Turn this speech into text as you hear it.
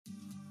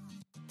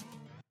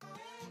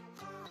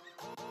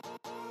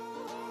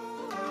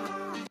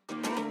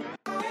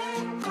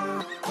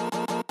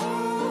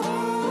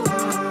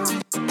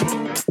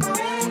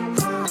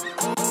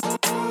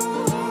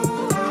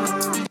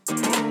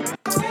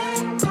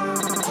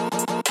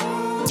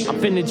I'm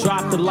finna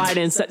drop the light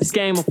and set this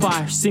game on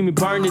fire. See me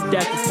burn to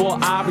death before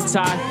I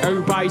retire.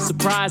 Everybody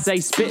surprised they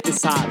spit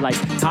this hot. Like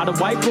how the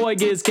white boy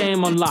gets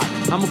game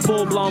unlocked. I'm a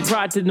full-blown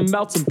pride to the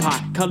melting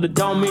pot. Color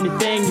don't mean a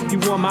thing if you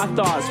want my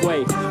thoughts.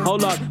 Wait,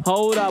 hold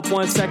up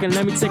 1 second.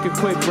 Let me take a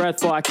quick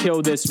breath before I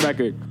kill this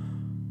record.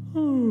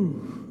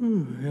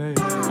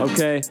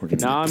 Okay,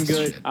 now I'm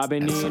good. I've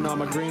been eating all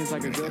my greens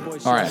like a good boy.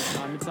 All right,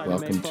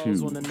 welcome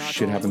to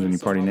Shit Happens When You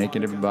Party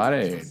Naked,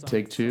 everybody.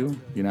 Take 2.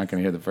 You're not going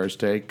to hear the first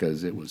take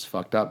because it was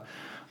fucked up.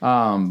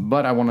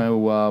 But I want to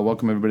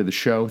welcome everybody to the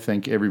show.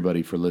 Thank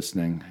everybody for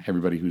listening.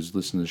 Everybody who's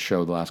listened to the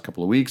show the last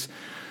couple of weeks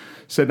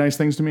said nice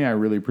things to me. I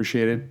really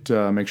appreciate it.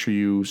 Make sure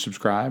you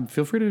subscribe.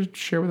 Feel free to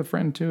share with a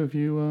friend too if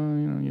you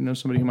know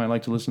somebody who might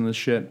like to listen to this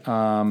shit.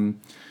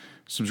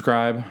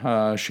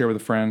 Subscribe, share with a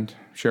friend,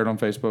 share it on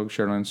Facebook,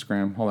 share it on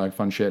Instagram, all that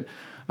fun shit.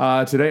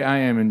 Today I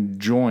am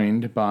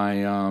joined by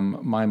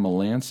my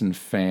Melanson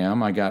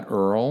fam. I got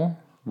Earl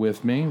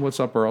with me. What's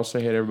up, Earl?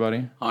 Say hey to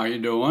everybody. How you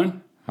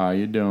doing? How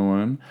you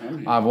doing?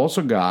 I've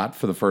also got,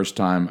 for the first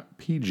time,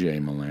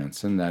 PJ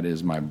Melanson. That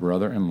is my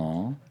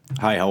brother-in-law.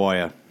 Hi, how are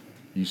you?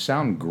 You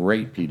sound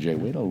great, PJ.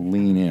 Way to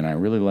lean in. I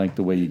really like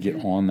the way you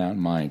get on that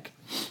mic.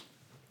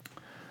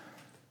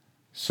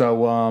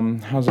 So,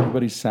 how's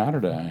everybody's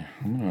Saturday?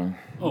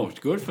 Oh, it's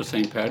good for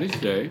St. Patty's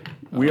Day.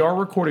 We are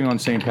recording on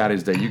St.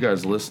 Patty's Day. You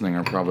guys listening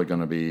are probably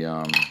going to be,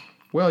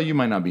 well, you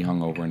might not be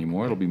hungover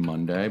anymore. It'll be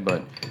Monday,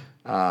 but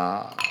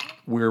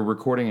we're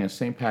recording a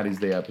St. Patty's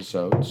Day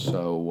episode,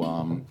 so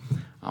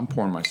I'm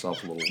pouring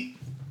myself a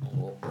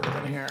little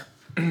bourbon here.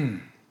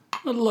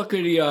 Look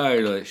at the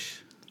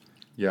Irish.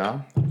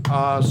 Yeah?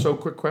 So,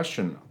 quick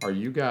question. Are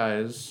you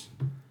guys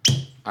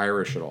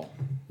Irish at all?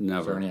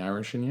 Never. Is there any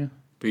Irish in you?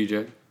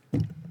 PJ?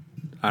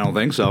 I don't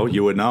think so.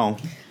 You would know.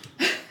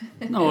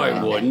 No,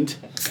 I wouldn't.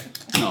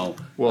 No,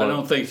 Well, I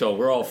don't think so.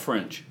 We're all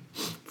French.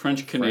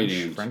 French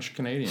Canadians. French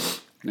Canadian.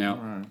 Yeah,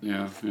 Right.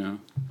 yeah.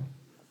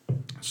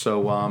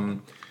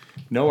 So,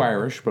 no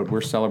Irish, but we're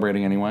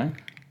celebrating anyway.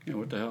 Yeah,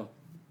 what the hell?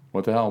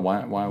 What the hell?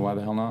 Why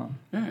the hell not?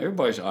 Yeah,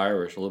 everybody's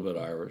Irish, a little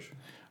bit Irish.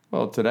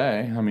 Well,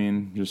 today, I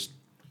mean, just,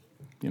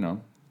 take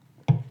Let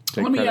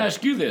me credit.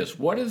 ask you this.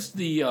 What is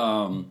the,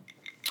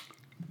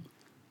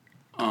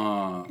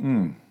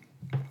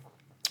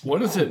 what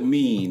does it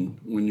mean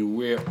when you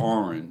wear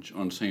orange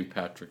on St.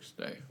 Patrick's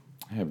Day?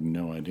 I have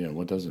no idea.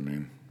 What does it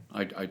mean?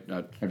 I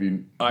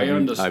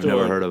Understood. I've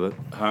never heard of it.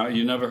 Huh?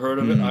 You never heard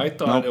of it? I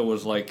thought it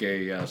was like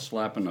a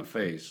slap in the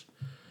face.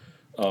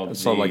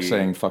 So, like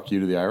saying "fuck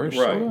you" to the Irish,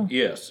 Right? sorta?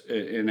 Yes,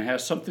 and it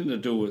has something to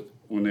do with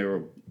when they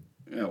were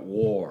at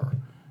war.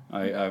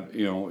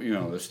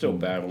 They're still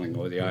battling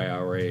with the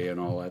IRA and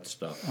all that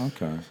stuff.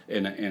 Okay.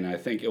 And I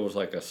think it was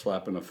like a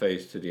slap in the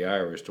face to the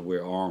Irish to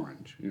wear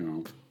orange.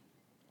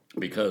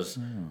 Because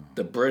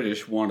the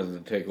British wanted to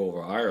take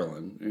over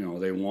Ireland.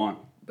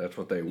 That's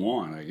what they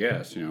want, I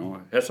guess. It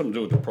has something to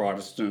do with the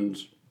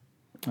Protestants.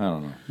 I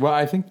don't know. Well,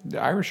 I think the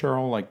Irish are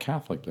all like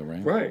Catholic, though,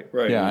 right?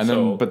 Right. Yeah,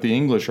 but the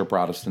English are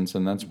Protestants,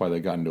 and that's why they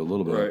got into a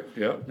little bit. Right.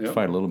 Yep.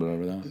 Fight a little bit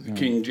over that. Yeah.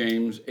 King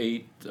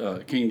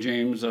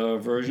James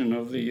version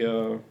of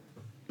the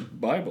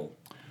Bible.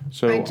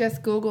 So I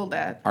just Googled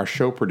it. our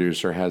show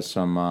producer has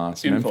some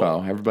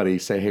info. Everybody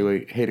say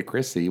hey to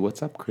Chrissy.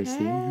 What's up,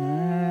 Chrissy?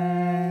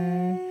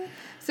 Hi.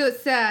 So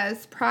it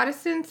says,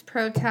 Protestants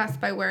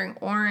protest by wearing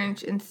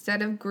orange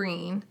instead of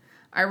green.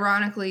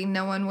 Ironically,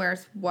 no one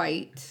wears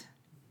white.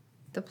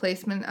 The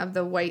placement of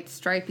the white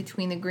stripe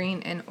between the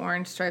green and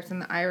orange stripes on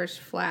the Irish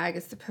flag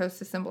is supposed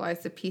to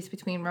symbolize the peace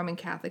between Roman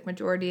Catholic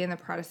majority and the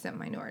Protestant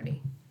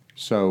minority.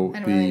 So I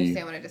don't really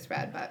understand what I just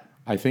read, but...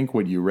 I think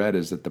what you read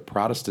is that the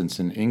Protestants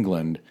in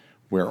England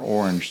wear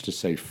orange to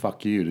say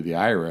 "fuck you" to the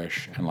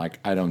Irish, and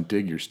I don't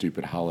dig your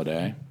stupid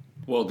holiday.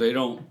 Well, they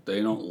don't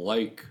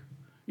like,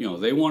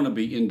 they want to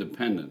be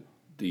independent.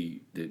 The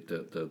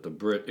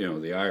Brit,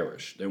 the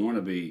Irish, they want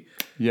to be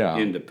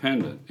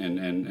independent,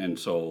 and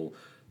so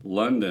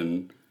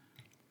England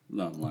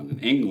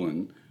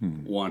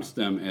wants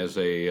them as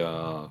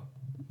a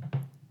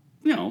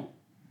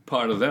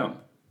part of them,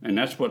 and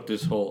that's what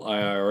this whole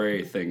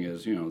IRA thing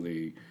is.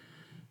 The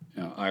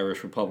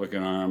Irish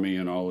Republican Army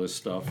and all this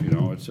stuff.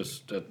 It's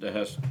just that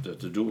has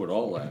to do with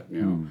all that.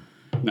 And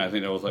I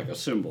think that was like a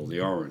symbol,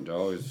 the orange. I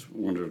always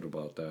wondered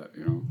about that.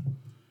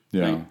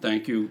 Yeah.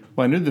 Thank you.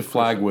 Well, I knew the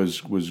flag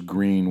was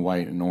green,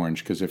 white, and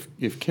orange because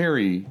if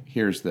Carrie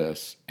hears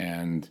this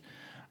and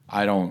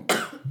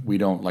we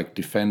don't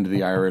defend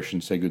the Irish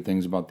and say good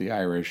things about the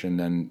Irish and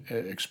then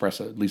express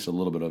at least a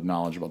little bit of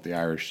knowledge about the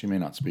Irish, she may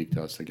not speak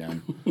to us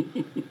again.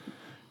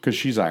 Because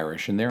she's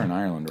Irish and they're in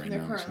Ireland right now.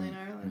 They're currently in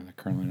Ireland. Yeah, they're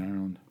currently in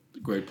Ireland.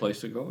 Great place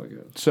to go, I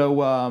guess.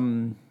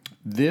 So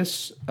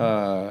this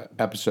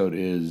episode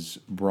is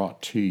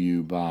brought to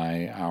you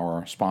by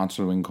our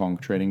sponsor, Wing Kong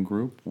Trading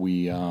Group.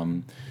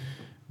 It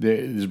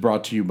is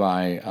brought to you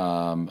by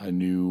a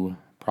new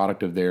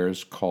product of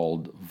theirs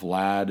called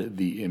Vlad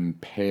the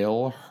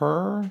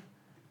Impale-Her.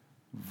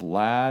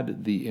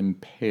 Vlad the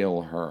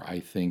Impale-Her. I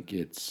think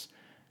it's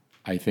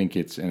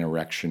an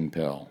erection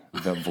pill.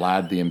 The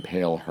Vlad the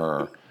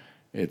Impale-Her.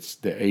 It's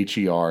the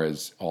HER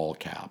is all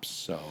caps.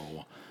 So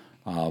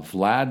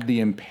Vlad the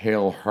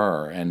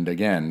Impale-Her. And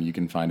again, you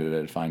can find it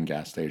at fine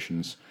gas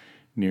stations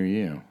near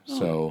you.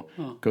 So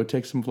go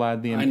take some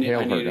Vlad the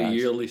Impale-Her, I need a guys.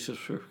 yearly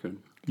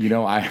subscription. You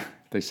know,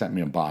 they sent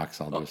me a box.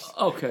 I'll just...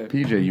 Okay.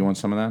 PJ, you want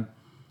some of that?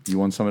 You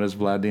want some of this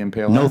Vlad the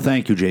Impale-Her? No,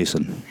 thank you,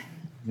 Jason.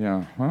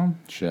 Yeah, well,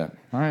 shit.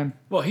 All right.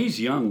 Well, he's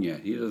young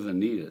yet. He doesn't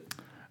need it.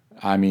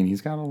 I mean,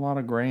 he's got a lot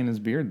of gray in his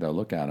beard, though.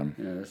 Look at him.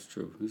 Yeah, that's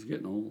true. He's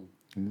getting old.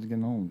 He's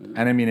getting old.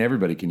 And I mean,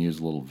 everybody can use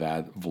a little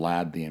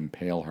Vlad the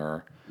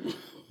Impale-Her.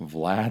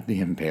 Vlad the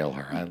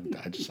Impale-Her.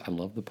 I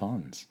love the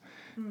puns.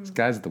 This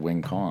guy's at the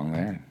Wing Kong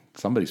there.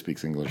 Somebody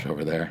speaks English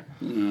over there.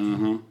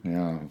 Uh-huh.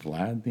 Yeah,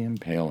 Vlad the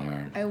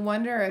Impale-Her. I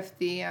wonder if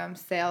the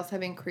sales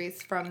have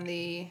increased from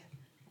the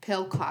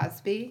Bill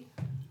Cosby.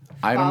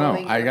 I don't know.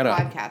 Following I your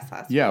gotta. podcast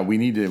last Yeah, we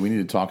need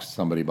to talk to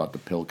somebody about the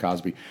Bill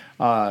Cosby.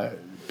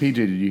 PJ,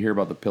 did you hear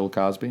about the Bill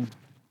Cosby?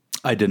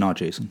 I did not,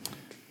 Jason.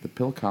 The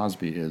Bill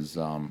Cosby is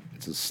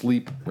it's a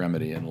sleep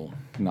remedy. It'll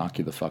knock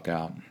you the fuck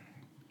out.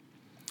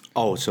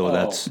 Oh, so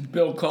that's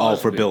Bill Cosby. Oh,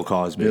 for Bill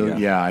Cosby.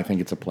 Yeah, I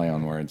think it's a play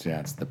on words. Yeah,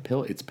 it's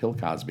Bill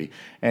Cosby,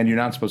 and you're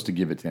not supposed to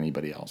give it to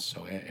anybody else.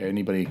 So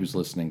anybody who's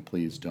listening,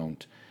 please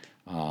don't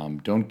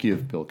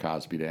give Bill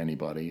Cosby to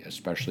anybody,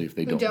 especially if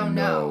they don't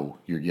know.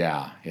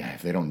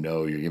 If they don't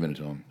know you're giving it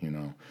to them, you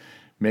know,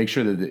 make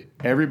sure that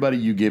everybody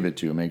you give it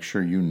to, make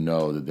sure you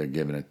know that they're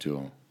giving it to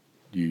them.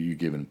 You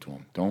giving it to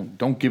them.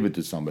 Don't give it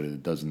to somebody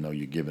that doesn't know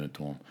you're giving it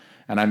to them.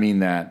 And I mean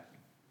that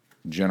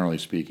generally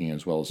speaking,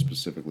 as well as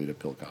specifically to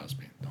Bill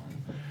Cosby.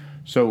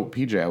 So,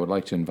 PJ, I would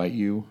like to invite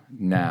you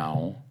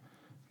now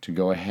to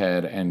go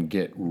ahead and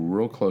get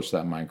real close to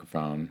that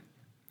microphone.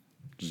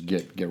 Just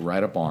get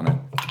right up on it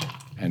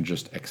and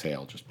just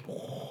exhale. Just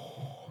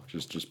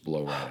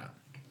blow right out.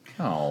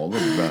 Oh, a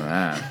little bit of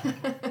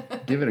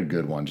that. Give it a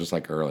good one, just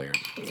like earlier.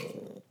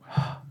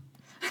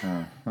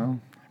 Well,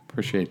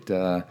 appreciate.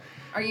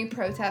 Are you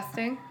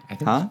protesting? I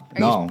think Huh? he's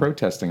No.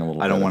 protesting a little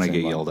bit. I don't want to it get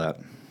seemed yelled like.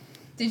 at.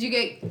 Did you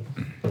get?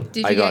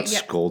 I got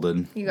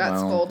scolded. You got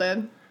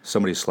scolded.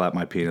 Somebody slapped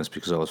my penis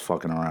because I was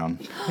fucking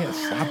around. Yeah,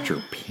 slapped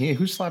your penis.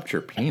 Who slapped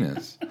your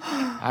penis?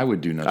 I would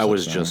do no. I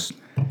was such just,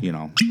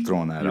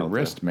 throwing that your out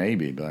wrist,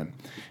 maybe, but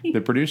the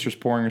producer's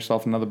pouring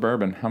herself another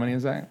bourbon. How many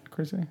is that,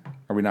 Chrissy?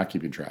 Are we not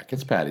keeping track?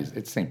 It's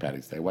St.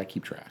 Patty's Day. Why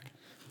keep track?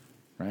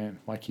 Right?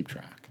 Why keep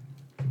track?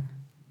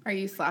 Are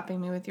you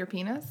slapping me with your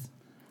penis?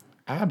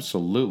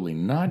 Absolutely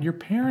not. Your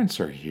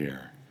parents are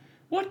here.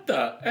 What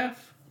the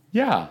F?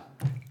 Yeah.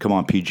 there. Come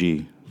on,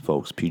 PG,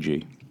 folks,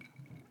 PG.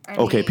 I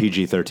Okay, mean,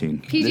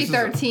 PG-13.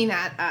 PG-13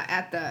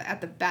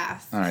 at the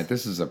best. All right.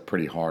 This is a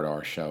pretty hard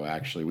R show,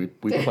 actually. We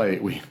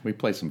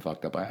play some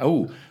fucked up.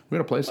 We're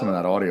gonna play some of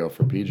that audio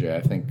for PJ. I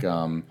think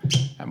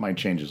that might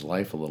change his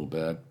life a little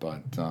bit,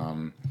 but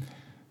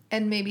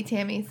And maybe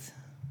Tammy's.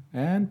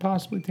 and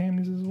possibly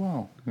Tammy's as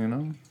well. You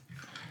know.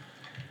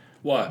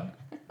 What?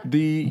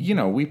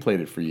 We played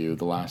it for you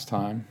the last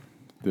time.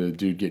 The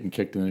dude getting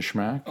kicked in the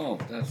schmack. Oh,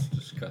 that's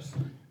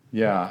disgusting.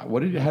 Yeah. How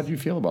did you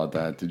feel about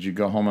that? Did you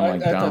go home and I thought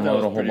that download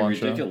was a whole pretty bunch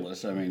of?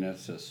 ridiculous. I mean,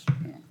 that's just,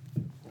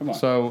 come on.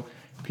 So,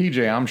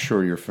 PJ, I'm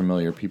sure you're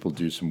familiar. People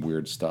do some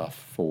weird stuff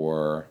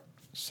for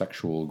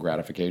sexual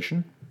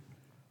gratification.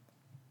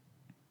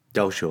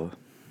 Oh, sure.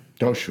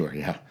 Oh, sure,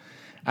 yeah.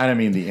 And I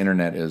mean, the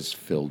internet is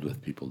filled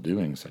with people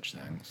doing such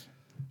things.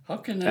 How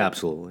can that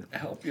Absolutely.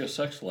 help your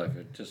sex life?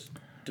 It just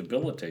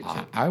debilitates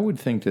it. I would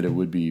think that it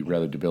would be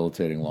rather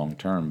debilitating long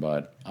term,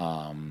 but You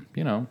not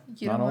don't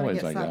want always.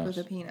 to I get slapped guess.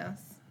 with a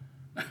penis.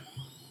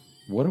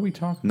 What are we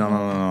talking?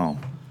 No.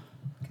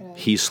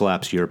 He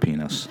slaps your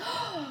penis.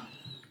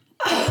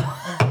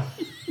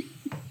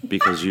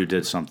 Because you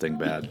did something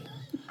bad.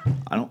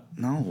 I don't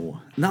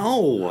know.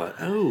 No.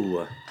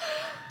 Oh.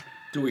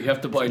 Do we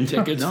have to buy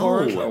tickets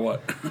for it or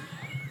what?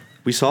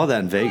 We saw that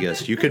in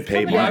Vegas. You could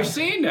pay Yeah, money. I've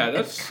seen that.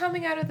 It's That's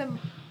coming out of the.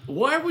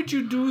 why would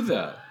you do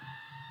that?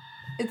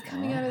 It's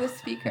coming out of the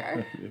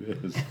speaker.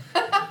 It is.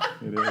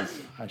 It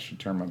is. I should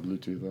turn my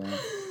Bluetooth on.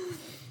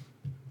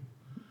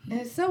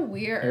 It's so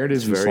weird. There it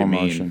is in very slow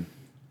mean. motion.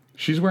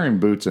 She's wearing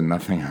boots and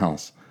nothing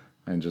else,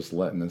 and just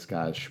letting this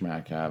guy's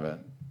schmack have it.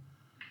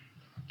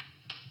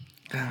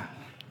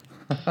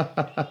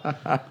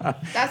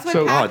 That's what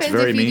So- happens it's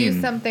very if you do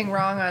mean. something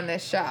wrong on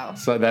this show.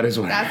 So that is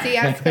what. That's the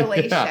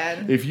escalation.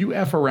 Yeah. If you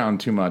f around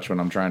too much when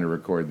I'm trying to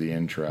record the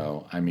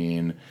intro, I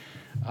mean,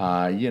 You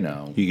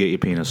get your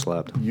penis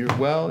slapped. you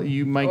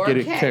might Or get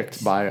it kicked.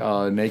 kicked by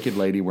a naked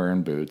lady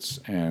wearing boots,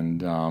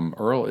 and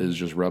Earl is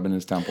just rubbing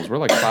his temples. We're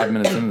like 5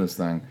 minutes into this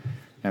thing,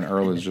 and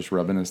Earl is just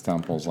rubbing his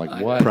temples.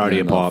 Like what? Proud of you,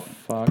 in the Pop.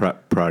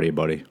 fuck? Proud of you,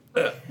 buddy.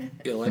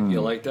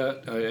 You like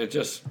that?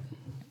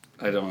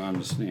 I don't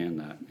understand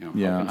that. How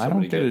Yeah, can I don't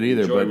somebody get it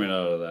either, but- Enjoyment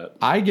out of that.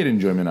 I get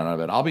enjoyment out of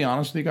it. I'll be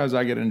honest with you guys.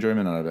 I get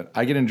enjoyment out of it.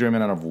 I get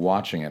enjoyment out of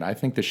watching it. I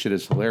think the shit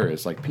is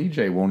hilarious. Like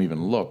PJ won't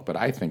even look, but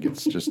I think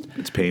it's just.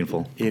 It's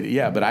painful.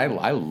 But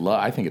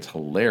I think it's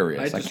hilarious.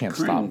 I I just can't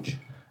cringe. stop.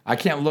 I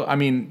can't look. I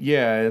mean,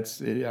 yeah,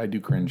 I do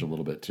cringe a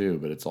little bit too,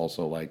 but it's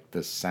also like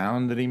the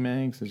sound that he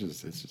makes. It's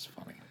just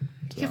funny.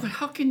 So, Yeah, but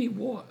how can you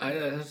walk? I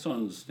just don't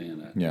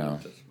understand that. Yeah.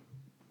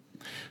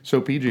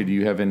 So, PJ, do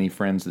you have any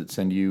friends that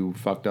send you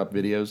fucked up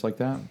videos like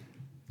that?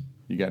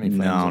 You got any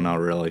friends? No, not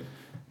really.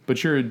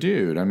 But you're a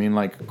dude. I mean,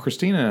 like,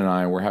 Christina and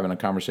I were having a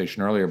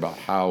conversation earlier about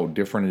how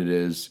different it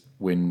is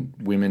when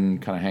women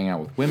kind of hang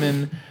out with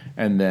women,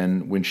 and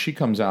then when she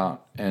comes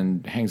out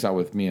and hangs out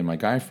with me and my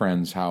guy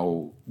friends,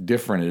 how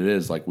different it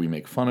is. Like, we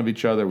make fun of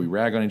each other, we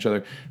rag on each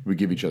other, we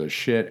give each other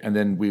shit, and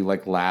then we,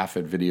 like, laugh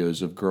at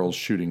videos of girls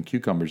shooting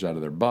cucumbers out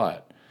of their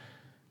butt.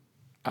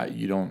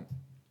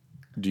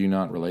 Do you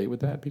not relate with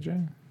that,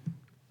 PJ?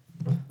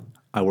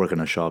 I work in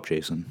a shop,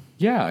 Jason.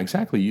 Yeah,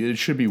 exactly. It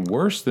should be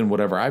worse than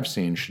whatever I've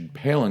seen. Should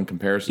pale in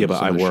comparison. Yeah, to but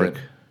some of the shit.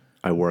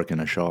 I work in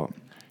a shop.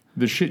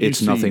 The shit you It's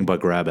see, nothing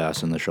but grab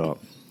ass in the shop.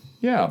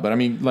 Yeah, but I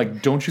mean,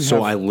 like, don't you? So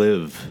have, I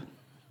live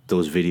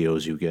those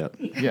videos you get.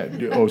 Yeah.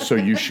 Oh, so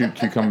you shoot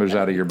cucumbers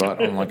out of your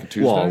butt on like a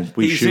Tuesday? Well,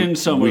 we He's shoot in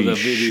some of the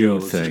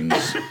shoot videos.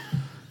 things.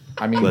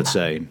 I mean, Let's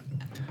say,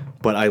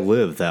 but I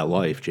live that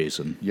life,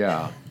 Jason.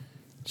 yeah.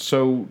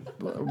 So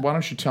why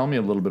don't you tell me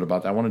a little bit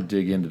about that? I want to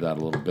dig into that a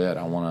little bit.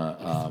 I want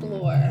to.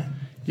 Explore.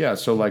 Yeah.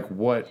 So like,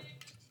 what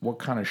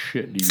kind of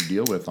shit do you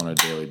deal with on a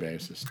daily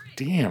basis?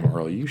 Damn,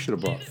 Earl, you should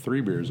have brought 3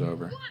 beers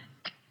over.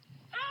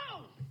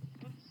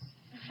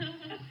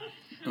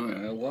 Oh,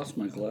 I lost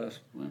my glass.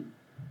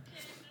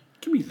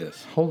 Give me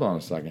this. Hold on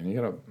a second.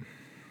 You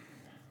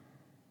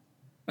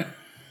gotta.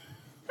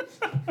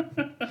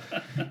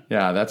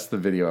 Yeah, that's the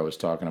video I was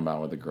talking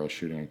about with the girl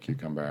shooting a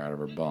cucumber out of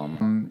her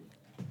bum.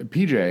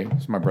 PJ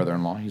is my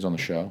brother-in-law. He's on the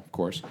show, of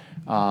course.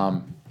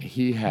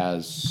 He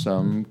has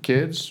some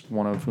kids,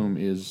 one of whom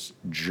is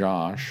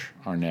Josh,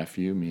 our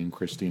nephew, me and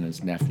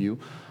Christina's nephew,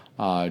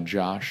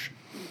 Josh.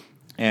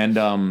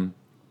 And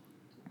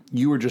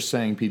you were just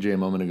saying, PJ, a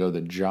moment ago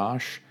that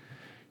Josh,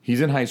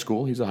 he's in high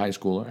school. He's a high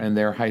schooler, and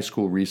their high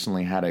school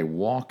recently had a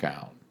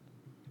walkout.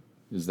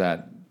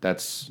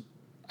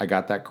 I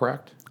got that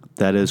correct?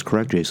 That is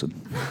correct,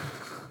 Jason.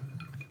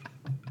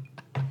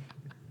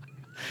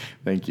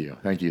 Thank you.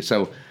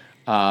 So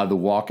the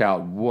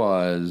walkout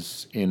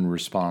was in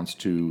response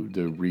to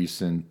the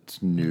recent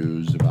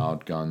news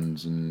about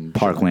guns and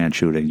Parkland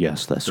shooting.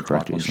 Yes, that's the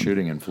correct, Parkland Jason.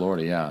 shooting in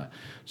Florida. Yeah.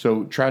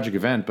 So tragic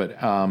event, but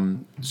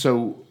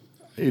so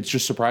it's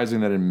just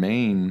surprising that in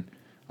Maine,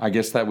 I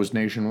guess that was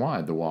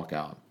nationwide. The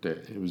walkout.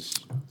 It was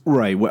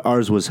Right.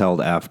 Ours was held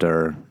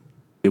after.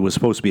 It was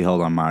supposed to be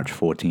held on March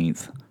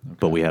 14th,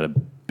 but we had a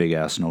big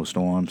ass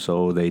snowstorm,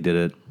 so they did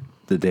it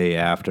the day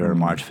after,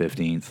 March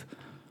 15th.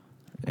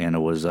 And it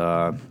was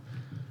the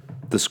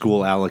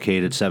school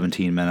allocated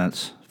 17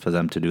 minutes for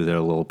them to do their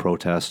little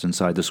protest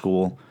inside the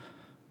school.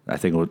 I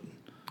think it was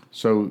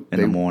so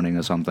in the morning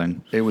or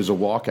something. It was a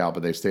walkout,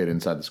 but they stayed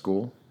inside the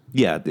school.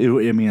 Yeah,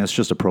 it's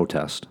just a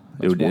protest.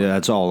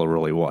 That's all it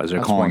really was.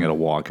 They're calling it a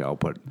walkout,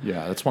 but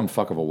Yeah, that's one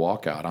fuck of a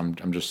walkout.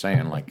 I'm just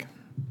saying, like,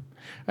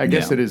 I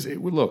guess it is.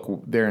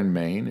 Look, they're in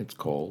Maine. It's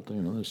cold.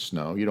 There's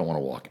snow. You don't want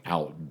to walk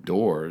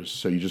outdoors,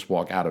 so you just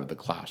walk out of the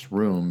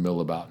classroom, mill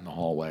about in the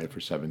hallway for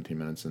 17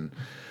 minutes. And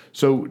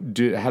so,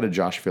 how did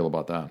Josh feel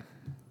about that?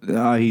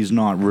 he's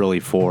not really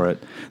for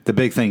it. The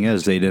big thing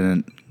is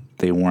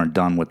they weren't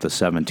done with the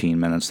 17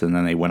 minutes, and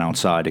then they went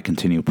outside to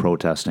continue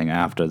protesting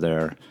after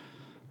their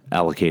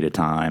allocated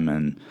time,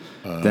 and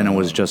then it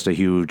was just a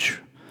huge,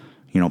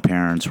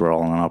 parents were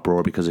all in an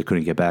uproar because they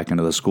couldn't get back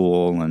into the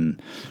school,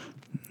 and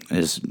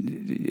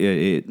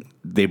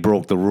they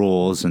broke the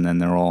rules, and then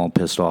they're all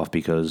pissed off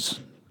because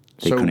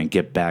they couldn't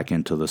get back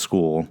into the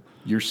school.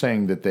 You're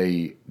saying that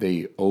they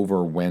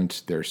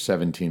overwent their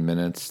 17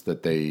 minutes,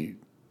 that they...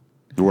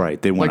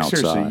 Right, they went outside.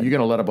 Seriously, you're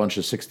going to let a bunch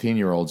of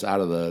 16-year-olds out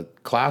of the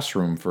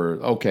classroom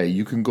okay,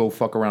 you can go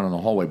fuck around in the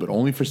hallway, but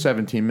only for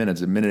 17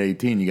 minutes. At minute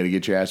 18, you got to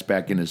get your ass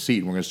back in the seat,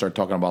 and we're going to start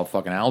talking about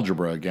fucking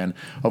algebra again.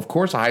 Of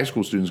course, a high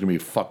school student's going to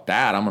be, fuck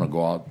that, I'm going to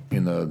go out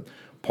in the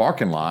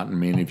parking lot. I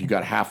mean, if you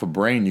got half a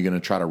brain, you're going to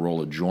try to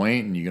roll a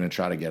joint, and you're going to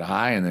try to get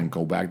high and then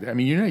go back there. I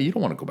mean, you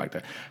don't want to go back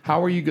there.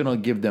 How are you going to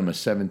give them a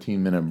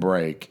 17-minute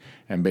break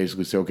and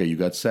basically say, okay, you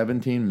got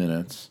 17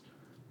 minutes.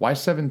 Why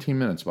 17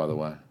 minutes, by the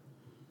way?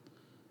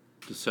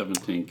 The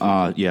 17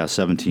 kids.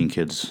 17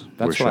 kids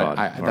were shot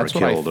or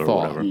killed or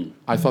whatever.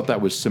 I thought that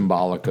was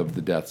symbolic of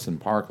the deaths in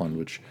Parkland,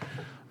 which,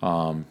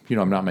 I'm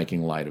not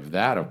making light of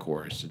that, of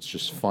course. It's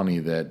just funny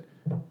that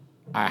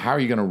how are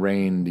you going to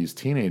rein these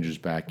teenagers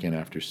back in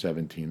after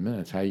 17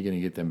 minutes? How are you going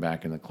to get them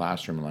back in the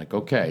classroom and like,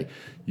 okay,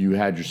 you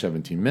had your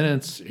 17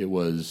 minutes. It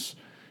was,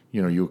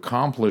 you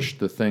accomplished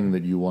the thing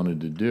that you wanted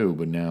to do,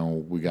 but now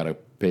we got to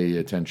pay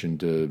attention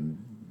to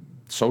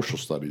social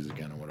studies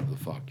again or whatever the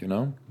fuck,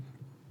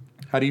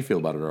 How do you feel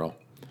about it, Earl?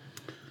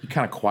 You're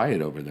kind of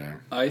quiet over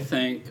there. I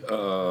think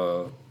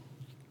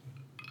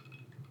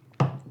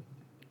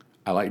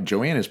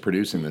Joanne is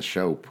producing this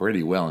show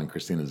pretty well in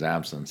Christina's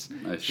absence.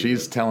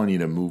 She's telling you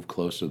to move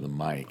closer to the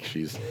mic.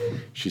 She's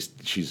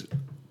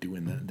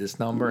doing this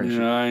number.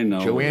 And I know.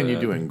 Joanne, that.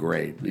 you're doing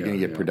great. You're going to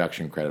get yeah.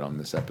 production credit on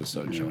this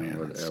episode,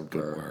 Joanne. That's whatever.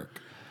 good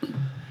work.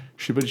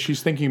 But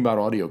she's thinking about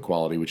audio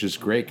quality, which is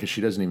great because she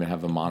doesn't even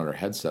have the monitor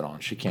headset on.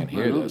 She can't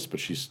hear this, but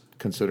she's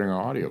considering her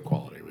audio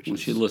quality, which Well,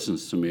 is... she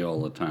listens to me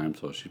all the time,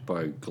 so she's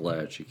probably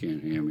glad she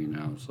can't hear me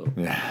now. So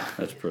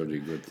that's a pretty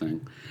good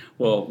thing.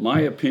 Well,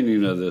 my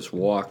opinion of this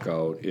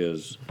walkout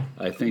is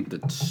I think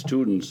that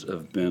students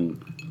have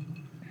been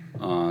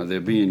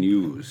they're being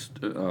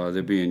used.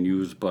 They're being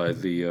used by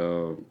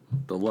the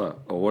left,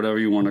 or whatever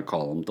you want to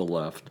call them, the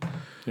left.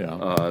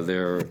 Yeah.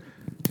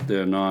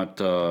 They're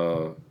not.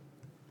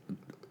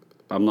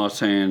 I'm not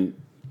saying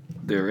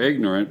they're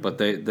ignorant, but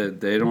they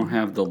don't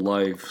have the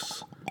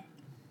life's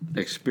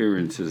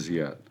experiences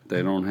yet.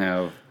 They don't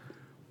have.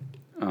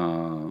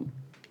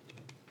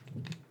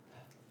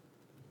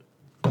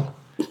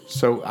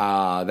 So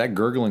that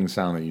gurgling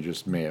sound that you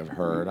just may have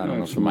heard, I don't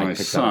know if the my mic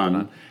picked son.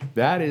 up or not.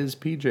 That is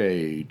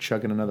PJ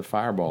chugging another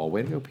fireball.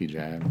 Way to go, PJ.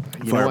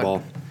 You know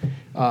Fireball.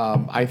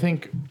 what? I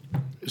think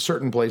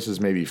certain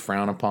places maybe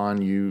frown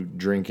upon you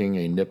drinking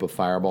a nip of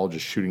Fireball,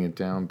 just shooting it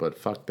down. But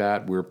fuck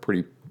that. We're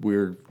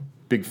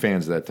big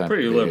fans of that type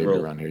Pretty of behavior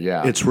liberal. around here.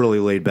 Yeah, It's really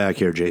laid back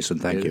here, Jason.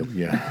 Thank you.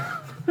 Yeah.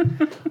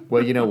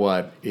 Well, you know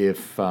what?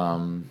 If if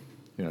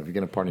you're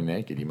gonna party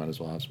naked, you might as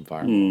well have some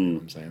Fireball. You know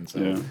what I'm saying? So.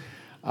 Yeah.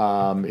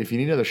 If you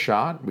need another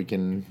shot, we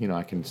can,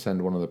 I can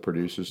send one of the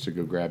producers to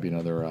go grab you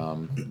another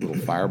little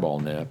Fireball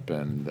nip.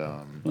 And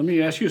Let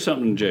me ask you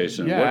something,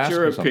 Jason. Yeah, What's ask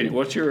your me opinion? something.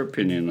 What's your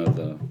opinion of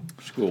the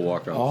school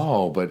walkouts?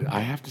 oh, but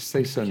I have to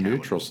stay so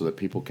neutral so that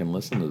people can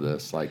listen to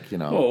this. Like,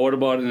 Oh, what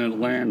about in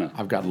Atlanta?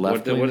 I've got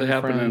left leaning What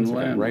happened friends, in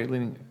I've got Atlanta? right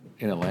leaning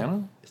in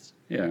Atlanta.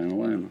 Yeah, in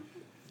Atlanta.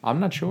 I'm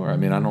not sure. I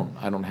mean, I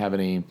don't have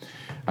any.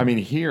 I mean,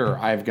 here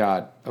I've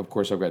got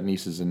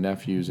nieces and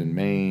nephews in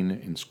Maine,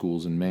 in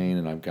schools in Maine,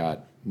 and I've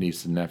got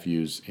nieces and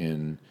nephews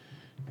in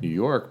New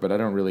York, but I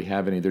don't really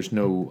have any. I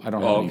don't have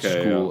any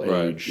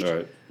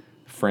school-aged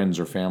friends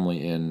or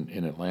family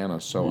in Atlanta.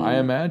 So I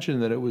imagine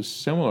that it was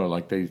similar.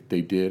 Like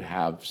they did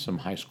have some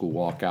high school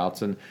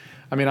walkouts, and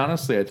I mean,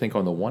 honestly, I think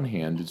on the one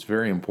hand, it's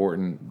very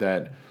important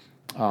that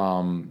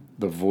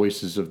the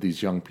voices of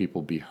these young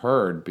people be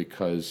heard,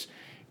 because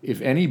if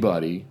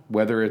anybody,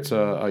 whether it's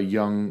a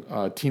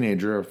young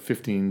teenager, a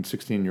 15,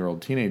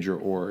 16-year-old teenager,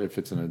 or if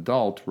it's an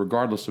adult,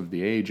 regardless of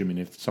the age, I mean,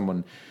 if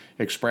someone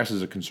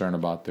expresses a concern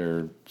about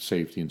their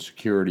safety and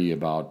security,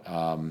 about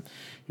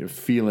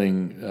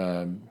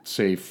feeling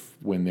safe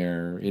when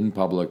they're in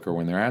public or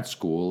when they're at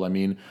school, I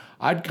mean,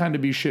 I'd kind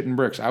of be shitting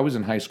bricks. I was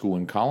in high school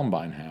when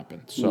Columbine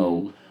happened,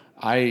 so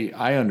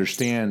I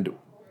understand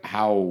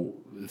how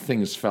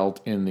things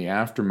felt in the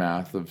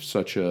aftermath of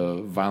such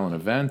a violent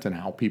event, and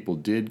how people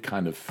did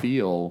kind of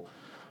feel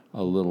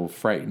a little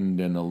frightened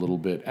and a little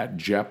bit at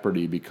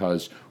jeopardy,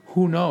 because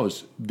who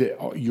knows,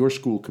 your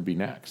school could be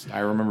next. I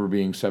remember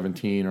being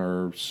 17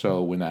 or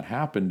so when that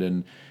happened,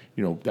 and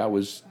that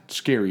was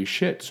scary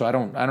shit. So I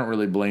don't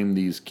really blame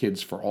these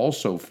kids for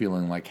also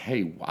feeling like,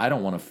 hey, I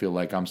don't want to feel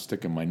like I'm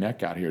sticking my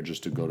neck out here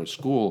just to go to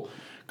school,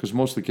 because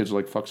most of the kids are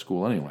like, fuck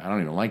school anyway. I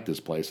don't even like this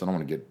place. I don't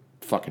want to get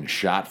fucking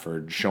shot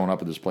for showing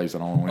up at this place. I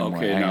don't want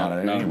to hang out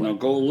at it anyway. Now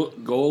go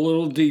a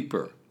little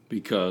deeper,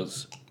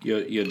 because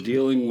you're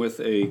dealing with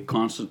a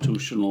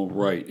constitutional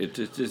right.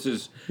 This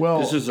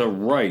is a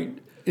right.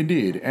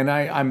 Indeed, and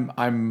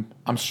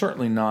I'm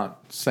certainly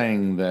not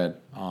saying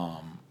that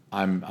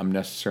I'm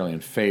necessarily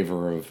in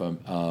favor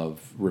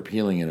of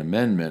repealing an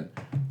amendment,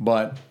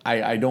 but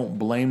I don't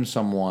blame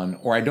someone,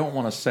 or I don't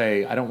want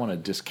to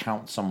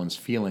discount someone's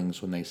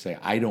feelings when they say,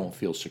 I don't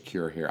feel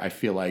secure here. I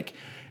feel like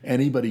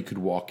anybody could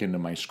walk into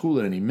my school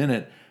at any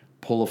minute,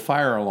 pull a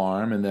fire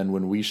alarm, and then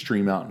when we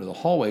stream out into the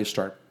hallway,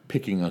 start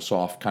picking us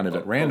off kind of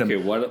at random.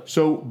 Okay,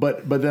 So,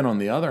 but then on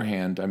the other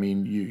hand, I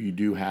mean, you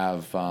do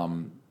have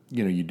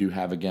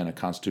again a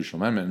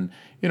constitutional amendment.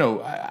 And,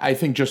 I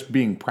think just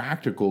being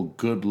practical,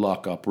 good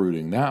luck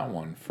uprooting that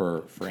one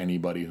for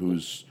anybody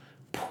who's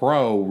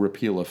pro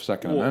repeal of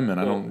Second Amendment.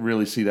 I don't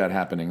really see that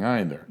happening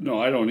either. No,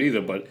 I don't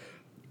either. But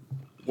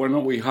why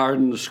don't we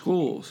harden the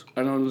schools?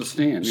 I don't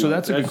understand. So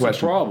that's a good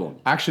question. The problem.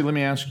 Actually, let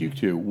me ask you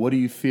too.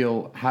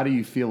 How do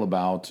you feel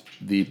about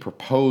the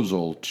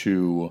proposal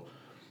to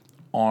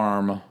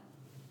arm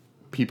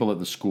people at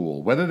the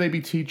school, whether they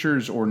be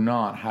teachers or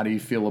not? How do you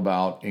feel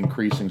about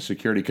increasing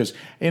security? Because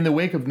in the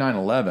wake of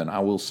 9/11, I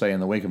will say,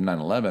 in the wake of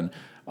 9/11,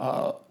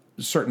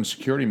 certain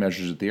security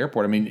measures at the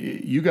airport. I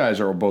mean, you guys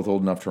are both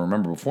old enough to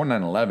remember before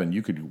 9/11,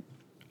 you could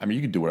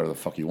do whatever the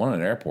fuck you want at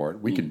an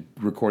airport. We could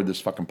record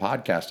this fucking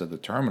podcast at the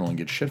terminal and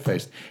get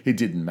shit-faced. It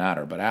didn't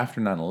matter. But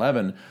after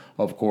 9/11,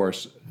 of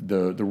course,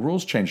 the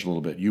rules changed a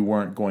little bit. You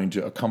weren't going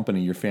to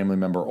accompany your family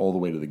member all the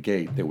way to the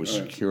gate. There was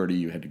security.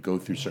 You had to go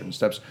through certain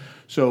steps.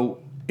 So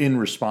in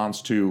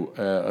response to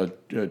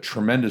a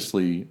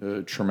tremendously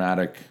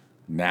traumatic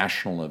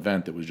national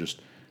event that was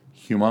just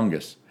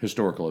humongous,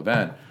 historical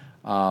event,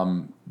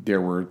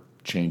 there were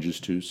changes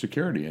to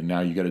security, and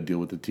now you got to deal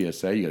with the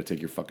TSA. You got to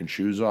take your fucking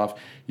shoes off.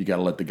 You got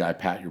to let the guy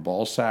pat your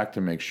ball sack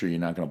to make sure you're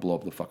not going to blow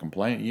up the fucking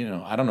plane.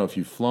 I don't know if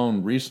you've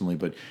flown recently,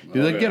 but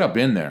they get up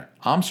in there.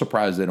 I'm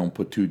surprised they don't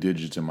put 2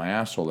 digits in my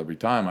asshole every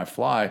time I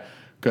fly,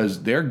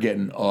 because they're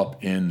getting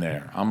up in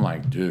there. I'm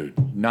like,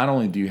 dude, not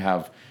only do you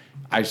have,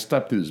 I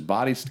stepped through this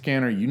body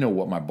scanner. You know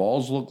what my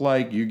balls look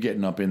like. You're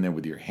getting up in there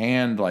with your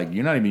hand. Like,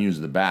 you're not even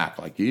using the back.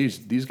 Like,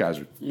 these guys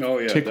are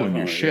tickling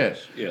your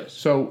shit. Yes.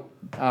 So,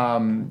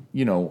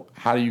 you know,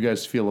 how do you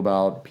guys feel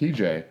about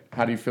PJ?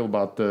 How do you feel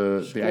about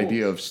the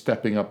idea of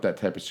stepping up that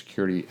type of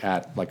security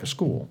at like a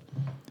school?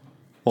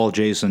 Well,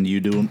 Jason, you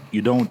don't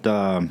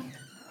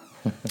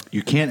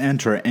you can't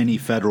enter any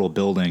federal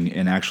building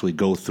and actually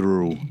go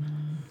through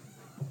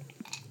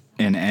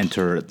and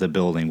enter the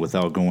building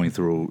without going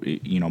through,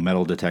 you know,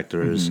 metal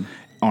detectors,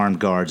 armed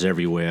guards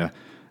everywhere.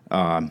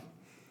 The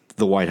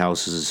White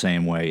House is the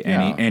same way.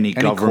 Yeah. Any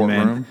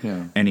government,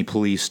 courtroom, any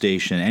police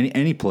station,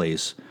 any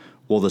place.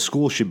 Well, the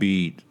school should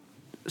be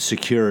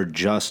secured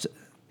just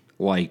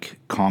like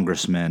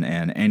congressmen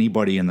and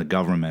anybody in the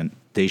government.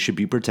 They should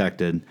be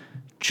protected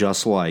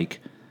just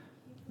like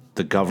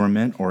the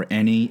government or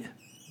any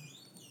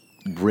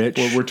rich.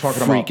 Well,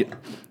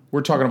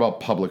 we're talking about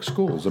public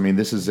schools. I mean,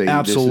 this is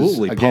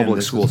absolutely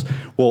public schools.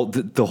 Well,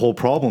 the whole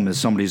problem is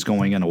somebody's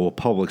going into a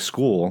public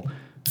school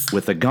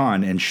with a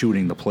gun and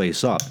shooting the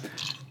place up.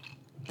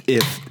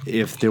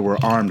 If there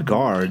were armed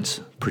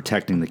guards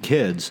protecting the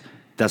kids,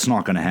 that's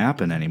not going to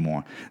happen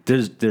anymore.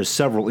 There's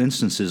several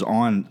instances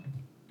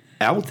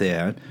out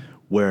there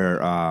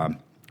where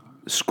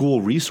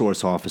school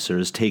resource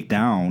officers take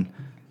down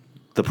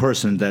the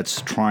person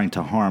that's trying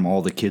to harm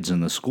all the kids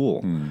in the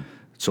school.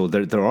 So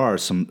there are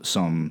some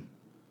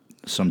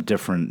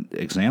different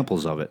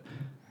examples of it.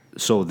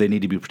 So they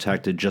need to be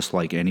protected just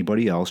like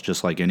anybody else,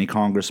 just like any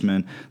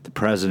congressman, the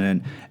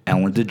president,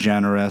 Ellen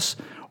DeGeneres,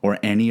 or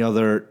any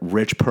other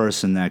rich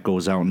person that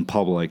goes out in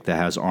public that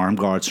has armed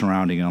guards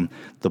surrounding them,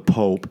 the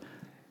Pope.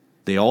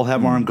 They all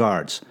have armed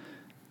guards.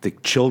 The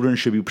children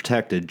should be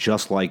protected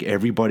just like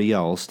everybody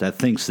else that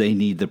thinks they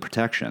need the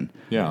protection.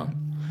 Yeah.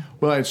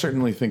 Well, I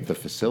certainly think the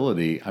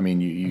facility, I mean,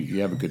 you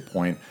have a good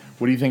point.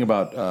 What do you think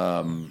about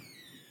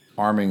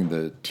arming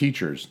the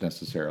teachers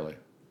necessarily?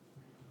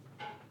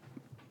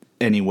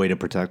 Any way to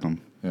protect them.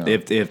 Yeah.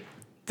 If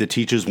the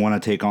teachers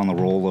want to take on the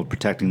role of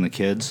protecting the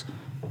kids,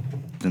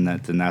 then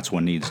that's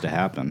what needs to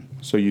happen.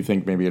 So you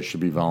think maybe it should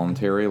be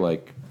voluntary?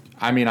 Like,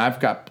 I mean, I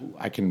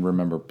can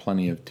remember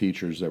plenty of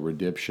teachers that were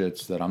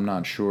dipshits that I'm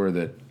not sure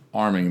that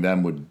arming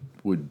them would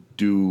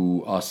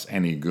do us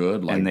any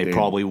good. Like, and they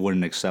probably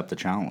wouldn't accept the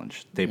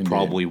challenge. They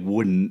probably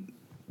wouldn't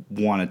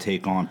want to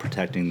take on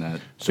protecting the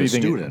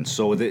students.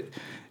 So that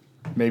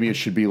maybe it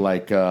should be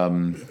like you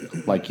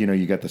know,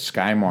 you got the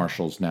sky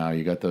marshals now.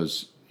 You got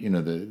those, you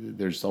know,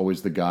 there's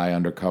always the guy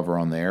undercover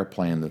on the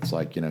airplane that's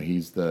like, you know,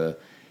 he's the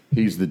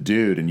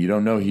dude, and you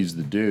don't know he's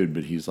the dude,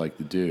 but he's like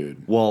the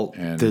dude. Well,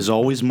 there's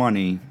always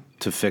money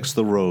to fix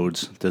the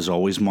roads. There's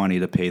always money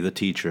to pay the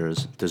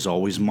teachers. There's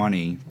always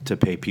money to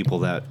pay people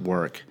that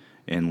work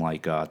in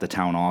like the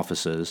town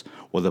offices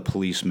or the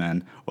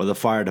policemen or the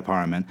fire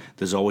department.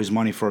 There's always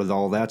money for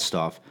all that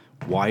stuff.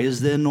 Why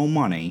is there no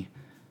money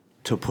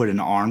to put an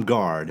armed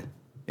guard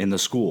in the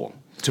school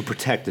to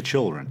protect the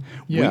children?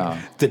 Yeah.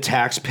 The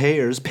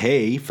taxpayers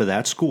pay for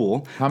that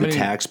school. The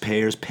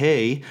taxpayers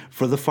pay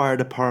for the fire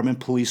department,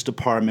 police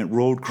department,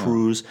 road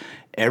crews,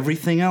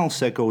 everything else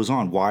that goes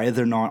on. Why are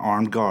there not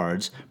armed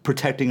guards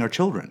protecting our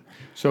children?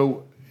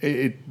 So,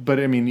 but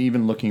I mean,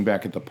 even looking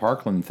back at the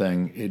Parkland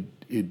thing,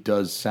 it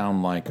does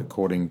sound like,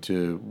 according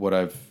to what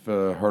I've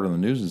heard on the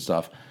news and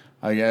stuff,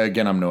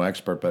 again, I'm no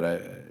expert, but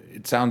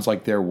it sounds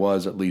like there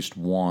was at least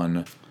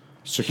one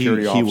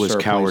security officer. He was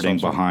cowering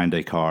behind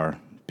a car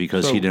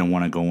because he didn't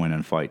want to go in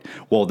and fight.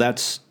 Well,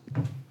 that's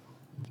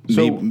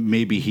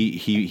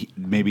maybe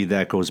maybe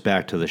that goes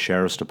back to the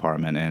sheriff's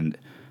department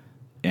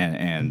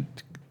and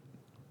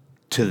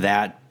to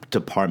that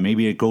department.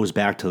 Maybe it goes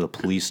back to the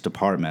police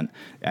department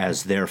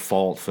as their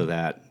fault for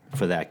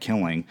that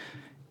killing.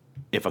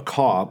 If a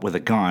cop with a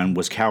gun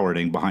was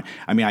cowering behind,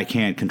 I mean, I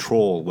can't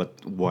control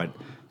what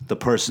the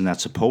person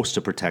that's supposed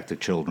to protect the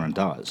children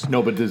does.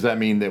 No, but does that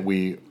mean that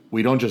we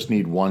don't just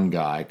need one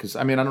guy? Because,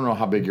 I mean, I don't know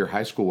how big your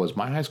high school was.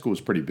 My high school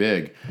was pretty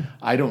big.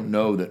 I don't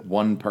know that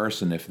one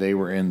person, if they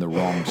were in the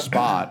wrong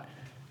spot,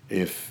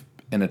 if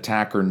an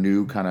attacker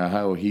knew kind of,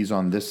 oh, he's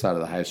on this side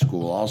of the high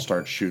school, I'll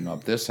start shooting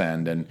up this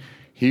end, and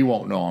he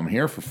won't know I'm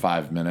here for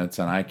 5 minutes,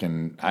 and I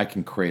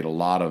can create a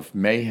lot of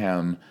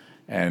mayhem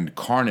and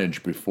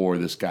carnage before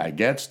this guy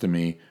gets to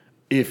me,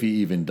 if he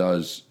even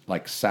does,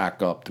 like,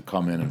 sack up to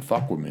come in and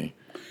fuck with me.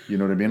 You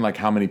know what I mean? Like,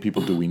 how many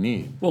people do we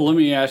need? Well, let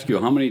me ask you,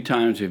 how many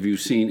times have you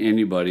seen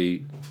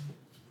anybody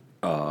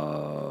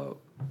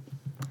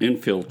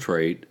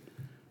infiltrate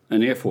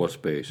an Air Force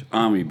base,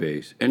 Army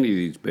base, any of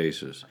these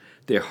bases?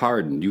 They're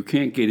hardened. You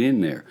can't get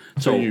in there.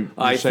 So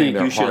I think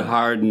you should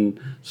harden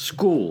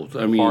schools.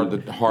 I mean, harden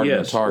the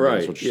targets,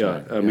 right, what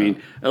you're saying. I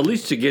mean, at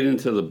least to get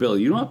into the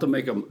building. You don't have to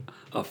make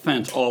a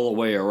fence all the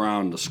way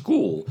around the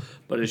school,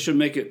 but it should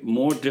make it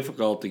more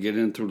difficult to get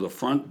in through the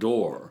front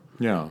door.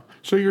 Yeah.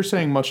 So you're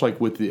saying much like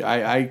with the,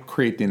 I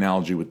create the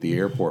analogy with the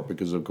airport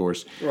because, of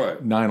course,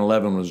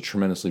 9/11 was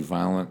tremendously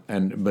violent,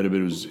 but it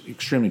was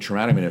extremely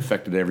traumatic. I mean, it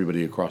affected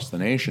everybody across the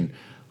nation,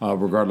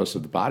 regardless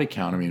of the body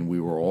count. I mean, we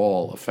were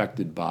all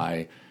affected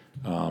by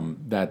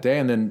that day.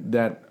 And then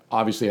that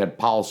obviously had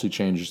policy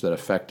changes that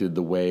affected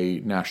the way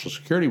national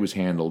security was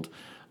handled.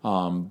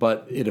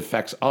 But it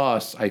affects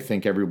us. I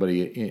think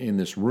everybody in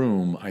this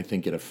room. I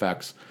think it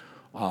affects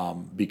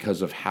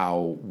because of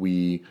how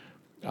we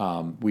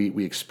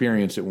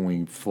experience it when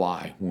we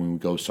fly, when we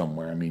go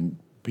somewhere. I mean,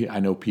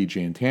 I know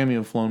PJ and Tammy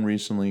have flown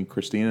recently.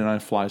 Christine and I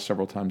fly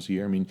several times a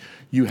year. I mean,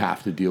 you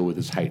have to deal with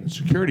this heightened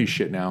security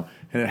shit now,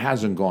 and it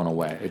hasn't gone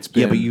away. It's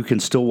been, yeah, but you can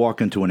still walk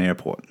into an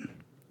airport.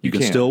 You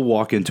can still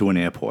walk into an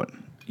airport.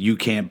 You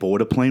can't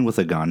board a plane with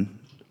a gun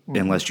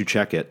unless you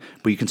check it,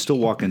 but you can still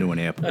walk into an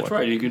airport. That's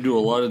right. You can do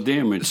a lot of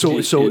damage.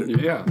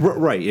 Yeah.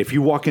 Right. If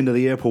you walk into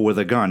the airport with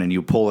a gun and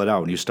you pull it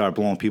out and you start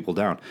blowing people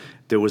down,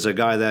 there was a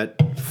guy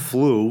that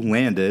flew,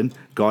 landed,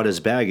 got his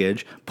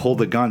baggage, pulled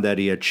the gun that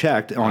he had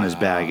checked on his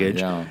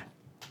baggage,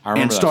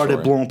 and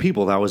started blowing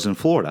people. That was in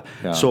Florida.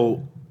 Yeah.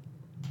 So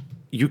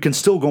you can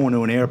still go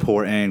into an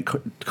airport and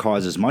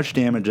cause as much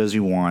damage as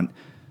you want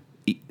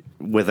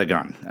with a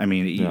gun. I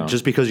mean,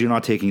 just because you're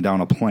not taking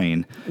down a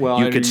plane,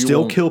 you could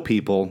still kill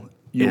people.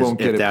 You won't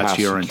get if it that's past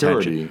your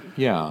security. intention.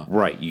 Yeah.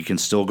 Right. You can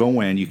still go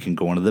in. You can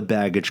go into the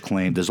baggage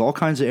claim. There's all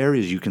kinds of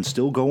areas you can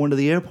still go into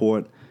the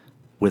airport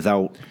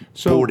without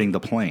boarding the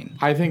plane.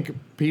 I think,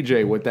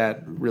 PJ, what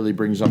that really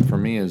brings up for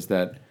me is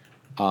that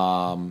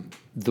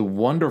the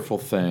wonderful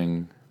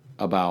thing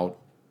about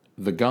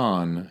the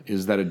gun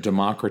is that it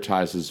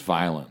democratizes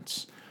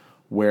violence.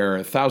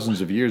 Where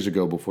thousands of years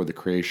ago, before the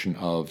creation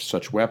of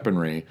such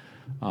weaponry,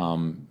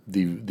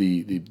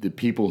 the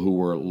people who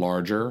were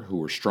larger, who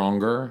were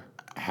stronger,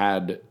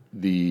 had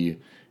they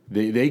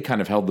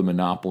kind of held the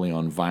monopoly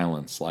on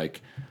violence.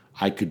 Like,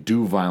 I could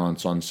do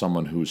violence on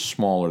someone who's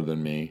smaller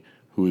than me,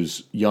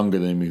 who's younger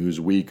than me, who's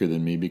weaker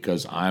than me,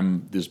 because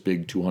I'm this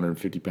big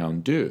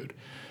 250-pound dude.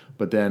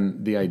 But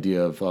then the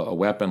idea of a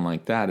weapon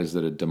like that is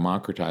that it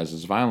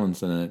democratizes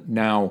violence, and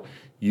now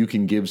you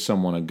can give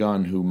someone a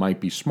gun who might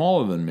be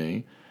smaller than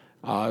me,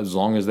 as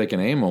long as they can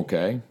aim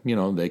okay. You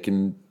know, they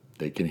can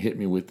hit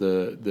me with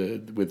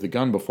the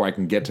gun before I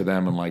can get to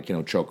them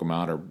and choke them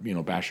out or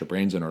bash their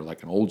brains in, or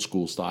like an old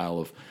school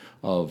style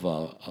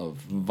of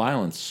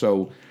violence.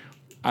 So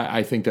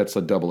I think that's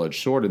a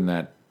double-edged sword in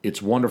that it's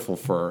wonderful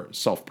for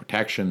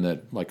self-protection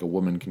that like a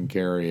woman can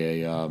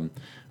carry a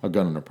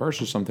gun in her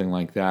purse or something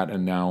like that,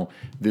 and now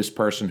this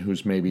person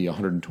who's maybe a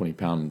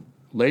 120-pound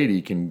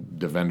lady can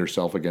defend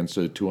herself against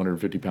a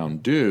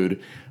 250-pound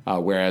dude,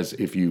 whereas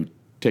if you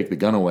take the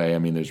gun away, I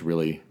mean, there's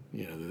really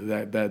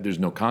that there's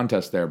no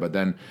contest there. But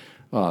then,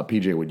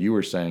 PJ, what you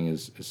were saying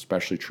is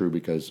especially true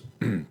because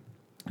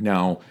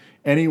now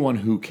anyone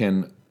who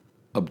can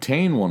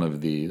obtain one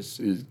of these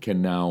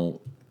can now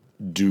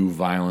do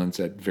violence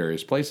at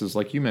various places.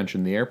 Like you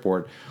mentioned, the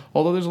airport.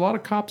 Although there's a lot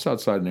of cops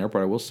outside an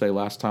airport. I will say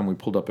last time we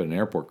pulled up at an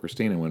airport,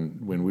 Christina,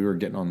 when we were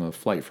getting on the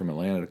flight from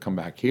Atlanta to come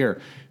back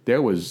here,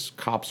 there was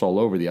cops all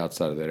over the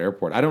outside of that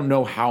airport. I don't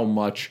know how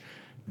much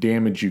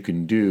damage you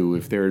can do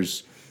if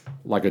there's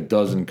like a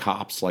dozen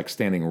cops like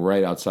standing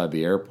right outside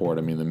the airport.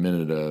 I mean, the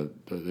minute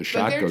the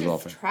shot goes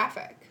off.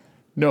 Traffic.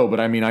 No, but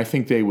I mean, I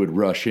think they would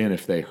rush in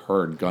if they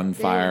heard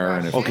gunfire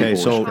and if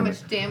so how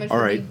much damage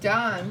would be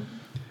done.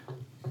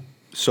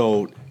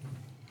 So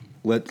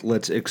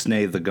let's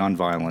ixnay the gun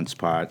violence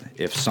part.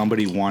 If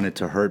somebody wanted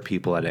to hurt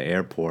people at an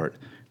airport,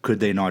 could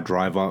they not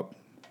drive up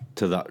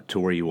to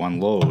where you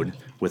unload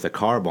with a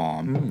car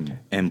bomb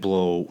and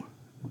blow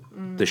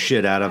the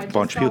shit out of a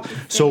bunch of people?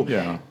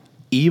 So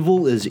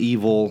evil is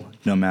evil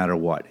no matter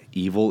what.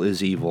 Evil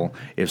is evil.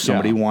 If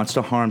somebody wants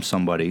to harm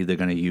somebody, they're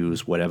going to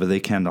use whatever they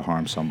can to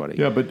harm somebody.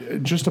 Yeah,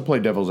 but just to play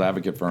devil's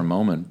advocate for a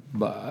moment,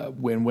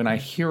 when I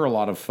hear a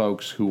lot of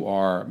folks who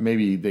are,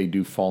 maybe they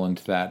do fall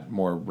into that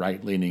more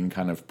right-leaning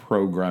kind of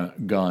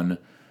pro-gun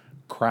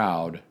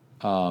crowd,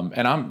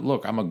 and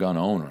I'm a gun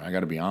owner. I got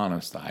to be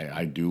honest.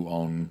 I do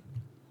own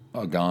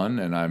a gun,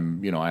 and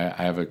I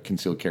have a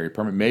concealed carry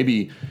permit.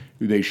 Maybe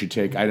they should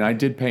take. I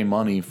did pay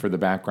money for the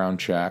background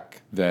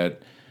check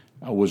that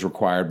was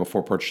required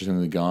before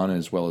purchasing the gun,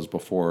 as well as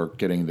before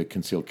getting the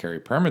concealed carry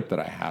permit that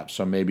I have.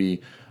 So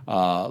maybe,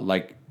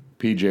 like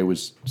PJ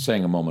was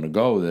saying a moment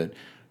ago, that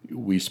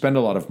we spend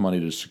a lot of money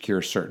to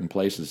secure certain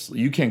places.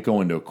 You can't go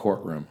into a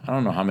courtroom. I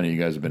don't know how many of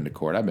you guys have been to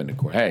court. I've been to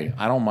court. Hey,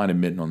 I don't mind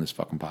admitting on this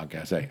fucking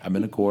podcast. Hey, I've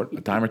been to court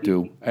a time or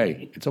two.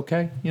 Hey, it's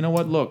okay. You know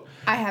what? Look.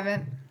 I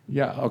haven't.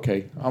 Yeah,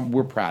 okay.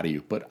 We're proud of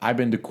you. But I've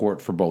been to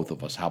court for both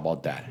of us. How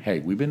about that? Hey,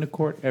 we've been to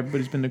court.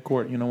 Everybody's been to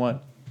court. You know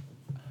what?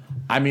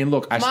 I mean,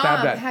 look,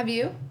 have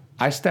you?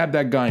 I stabbed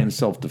that guy in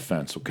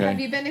self-defense, okay? Have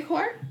you been to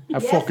court?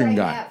 Fucking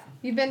guy.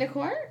 You've been to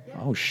court?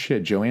 Oh,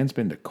 shit. Joanne's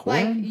been to court?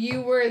 Like,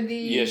 you were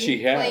the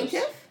she has.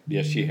 plaintiff?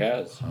 Yes, she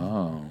has.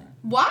 Oh.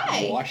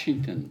 Why?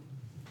 Washington.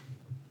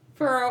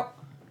 For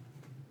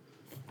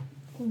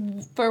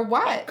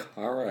what?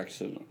 Car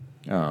accident.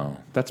 Oh,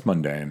 that's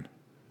mundane.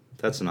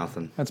 That's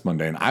nothing. That's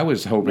mundane. I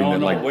was hoping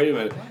that, like... wait a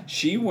minute.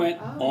 She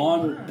went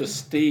on the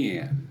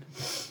stand,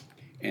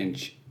 and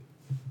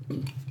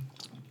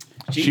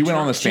she went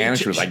on the stand and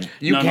she was like,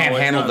 you can't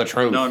handle the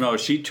truth. No,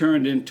 she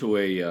turned into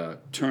a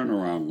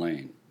turnaround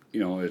lane. You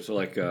know, it's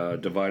like a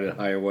divided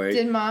highway.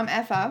 Did Mom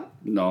F up?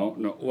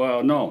 No.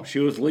 Well, no, she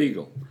was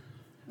legal.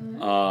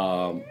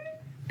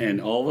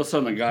 And all of a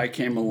sudden, a guy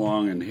came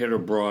along and hit her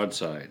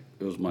broadside.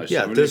 It was my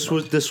Yeah, this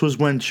was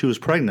when she was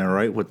pregnant,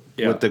 right? With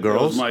the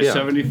girls. It was my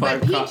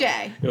 75. With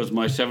PJ. It was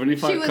my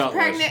 75. She was Cutlass.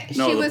 pregnant.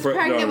 No, she was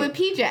pregnant no, with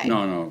PJ.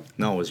 No.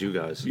 No, it was you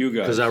guys. You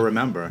guys. Because I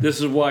remember.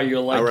 This is why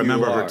you're like I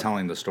remember you her are.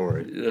 telling the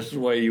story. This is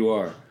why you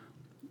are.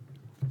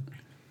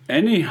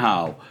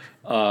 Anyhow,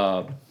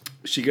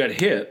 she got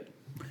hit,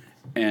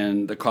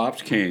 and the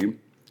cops came,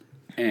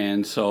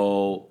 and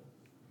so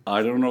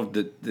I don't know if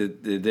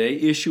did they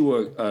issue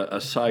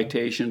a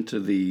citation to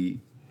the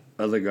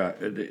other guy.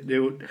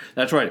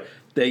 That's right.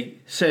 They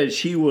said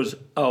she was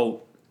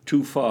out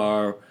too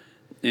far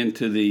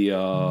into the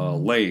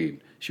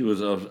lane. She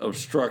was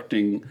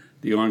obstructing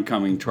the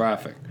oncoming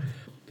traffic.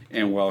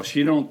 And while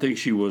she don't think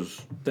she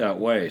was that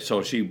way,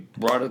 so she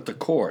brought it to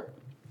court.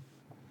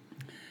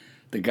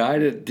 The guy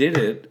that did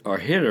it or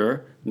hit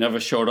her never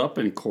showed up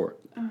in court.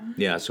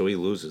 Yeah, so he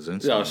loses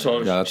instantly. Yeah,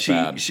 so that's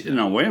bad.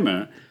 No, wait a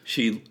minute.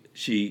 She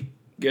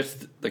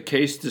gets the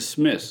case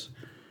dismissed.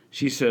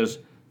 She says,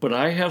 "But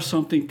I have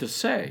something to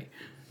say,"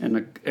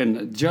 and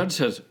the judge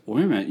says,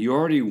 "Wait a minute, you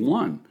already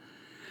won,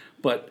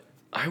 but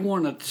I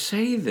want to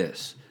say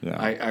this. Yeah.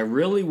 I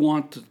really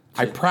want to."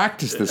 I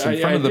practiced this in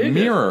front of I the did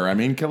mirror. I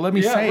mean, let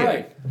me say right.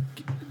 it.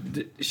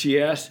 She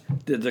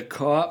asked, "Did the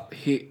cop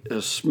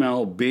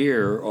smell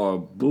beer or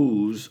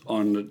booze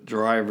on the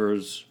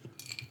driver's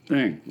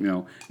thing?"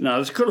 Now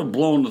this could have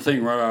blown the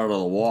thing right out of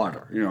the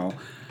water.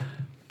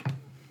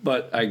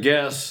 But I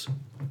guess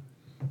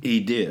he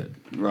did,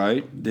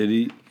 right? Did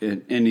he?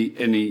 And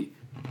he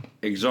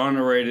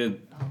exonerated.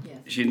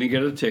 She didn't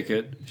get a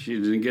ticket.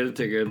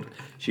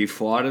 She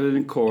fought it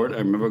in court. I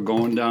remember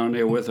going down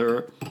there with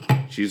her.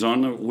 She's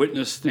on the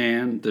witness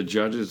stand. The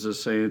judges are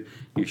saying,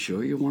 "You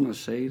sure you want to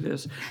say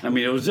this?" I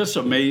mean, it was just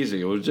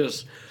amazing. It was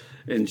just,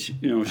 and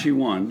she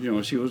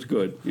won. She was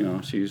good.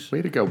 She's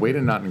Way to go. Way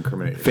to not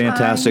incriminate.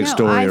 Fantastic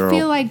story, Earl. I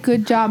feel like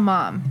good job,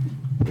 Mom.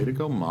 Way to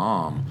go,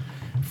 Mom.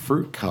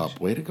 Fruit cup.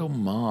 Way to go,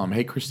 Mom.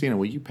 Hey, Christina,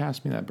 will you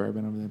pass me that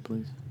bourbon over there,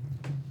 please?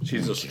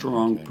 she's a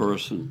strong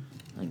person.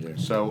 Thank you.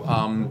 So,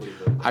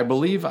 I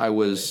believe I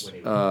was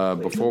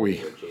before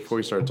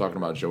we started talking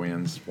about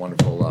Joanne's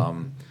wonderful.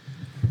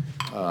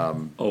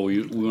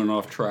 We went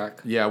off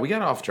track. Yeah, we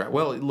got off track.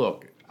 Well,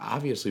 look,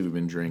 obviously we've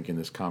been drinking.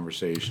 This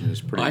conversation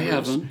is pretty. I loose.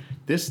 haven't.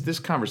 This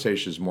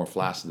conversation is more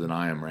flaccid than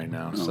I am right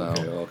now. So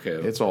Okay.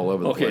 it's all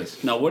over the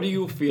place. Now what do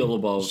you feel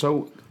about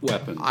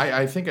weapons?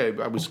 I think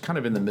I was kind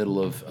of in the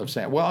middle of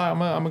saying, well,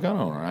 I'm a gun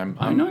owner.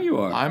 I know you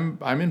are.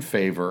 I'm in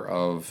favor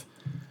of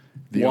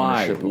the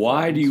Why? ownership of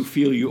Why do weapons. you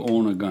feel you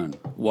own a gun?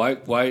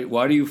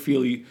 Why do you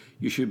feel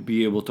you should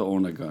be able to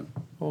own a gun?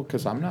 Well,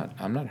 because I'm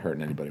not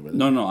hurting anybody with it.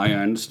 No, I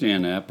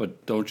understand that,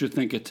 but don't you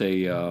think it's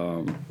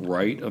a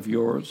right of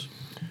yours?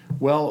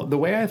 Well, the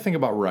way I think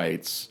about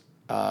rights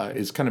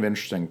is kind of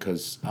interesting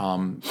because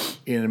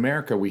in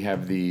America we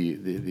have the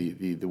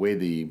way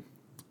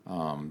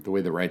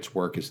the rights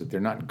work is that they're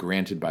not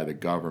granted by the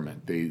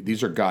government.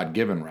 These are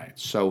God-given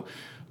rights. So,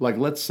 like,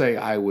 let's say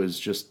I was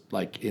just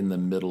like in the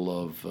middle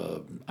of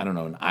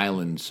an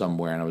island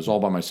somewhere, and I was all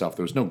by myself.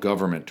 There was no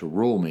government to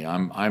rule me.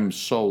 I'm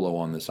solo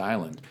on this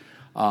island.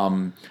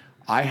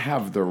 I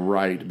have the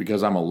right,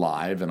 because I'm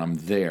alive and I'm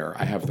there,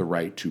 I have the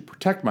right to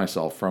protect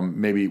myself from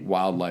maybe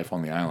wildlife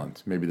on the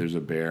island. Maybe there's a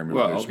bear, maybe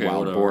there's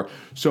wild boar.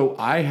 So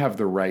I have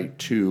the right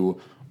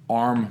to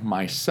arm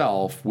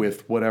myself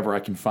with whatever I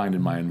can find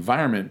in my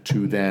environment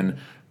to then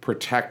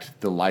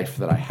protect the life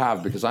that I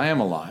have, because I am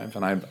alive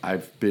and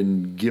I've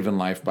been given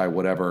life by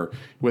whatever,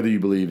 whether you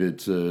believe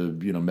it's a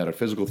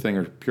metaphysical thing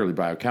or purely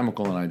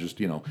biochemical, and I just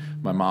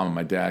my mom and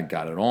my dad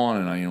got it on,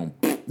 and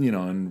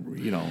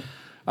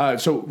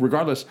so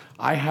regardless,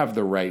 I have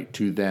the right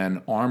to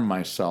then arm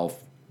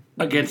myself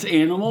Against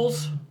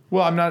animals?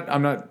 Well,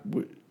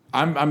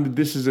 I'm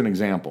this is an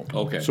example.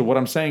 Okay. So what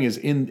I'm saying is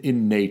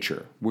in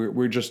nature,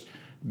 we're just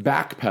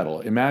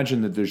backpedal.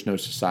 Imagine that there's no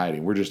society.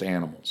 We're just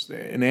animals.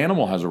 An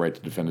animal has a right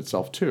to defend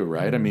itself too,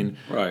 right? I mean,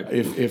 right.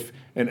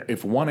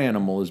 If one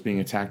animal is being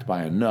attacked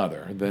by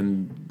another,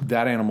 then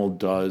that animal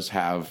does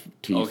have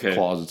teeth,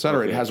 claws,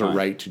 etc. It has a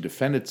right to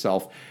defend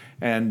itself.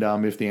 And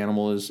if the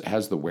animal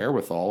has the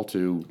wherewithal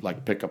to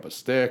pick up a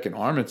stick and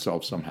arm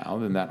itself somehow,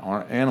 then that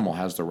animal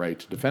has the right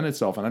to defend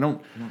itself.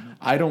 And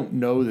I don't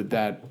know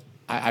that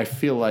I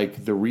feel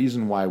like the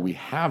reason why we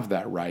have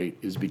that right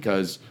is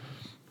because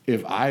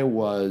if I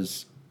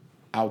was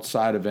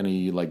outside of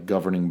any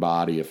governing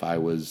body,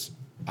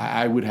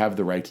 I would have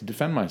the right to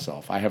defend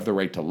myself. I have the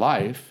right to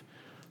life.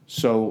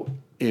 So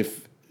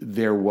if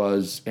there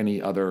was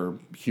any other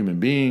human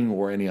being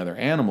or any other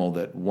animal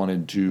that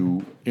wanted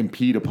to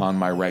impede upon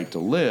my right to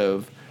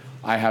live,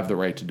 I have the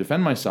right to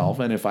defend myself.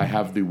 And if I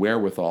have the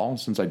wherewithal,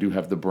 since I do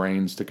have the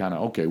brains to kind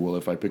of,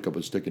 if I pick up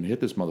a stick and hit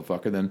this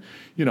motherfucker, then,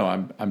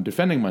 I'm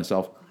defending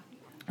myself.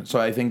 So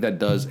I think that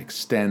does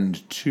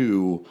extend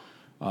to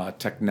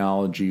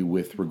technology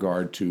with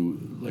regard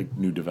to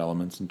new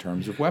developments in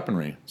terms of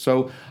weaponry.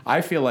 So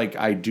I feel like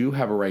I do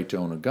have a right to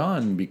own a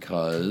gun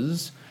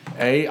because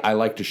A, I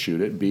like to shoot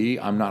it. B,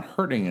 I'm not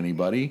hurting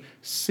anybody.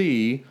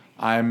 C,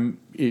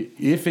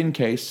 if in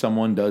case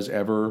someone does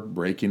ever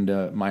break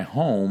into my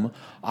home,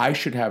 I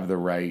should have the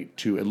right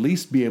to at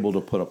least be able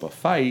to put up a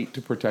fight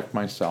to protect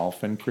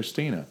myself and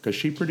Christina, because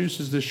she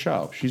produces this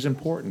show. She's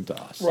important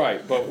to us.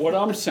 Right, but what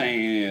I'm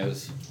saying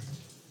is,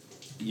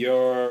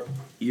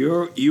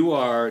 you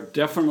are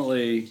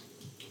definitely.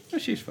 Oh,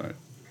 she's fine.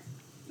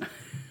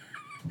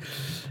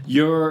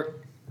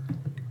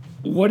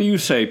 What do you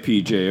say,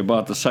 PJ,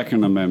 about the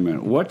Second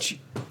Amendment?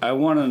 I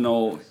want to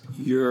know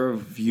your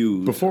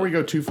views. Before we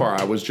go too far,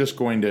 I was just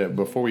going to,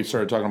 before we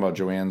started talking about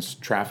Joanne's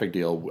traffic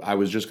deal, I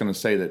was just going to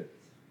say that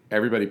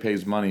everybody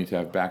pays money to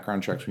have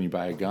background checks when you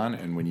buy a gun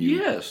and when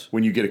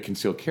you get a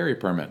concealed carry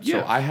permit.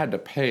 Yes. So I had to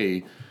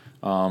pay,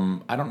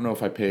 I don't know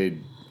if I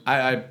paid,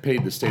 I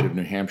paid the state of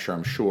New Hampshire,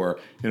 I'm sure,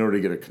 in order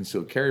to get a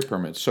concealed carry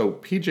permit. So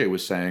PJ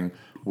was saying,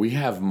 we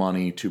have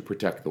money to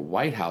protect the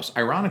White House.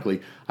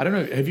 Ironically, I don't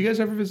know, have you guys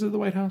ever visited the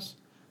White House?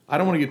 I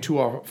don't want to get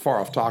too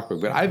far off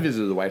topic, but I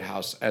visited the White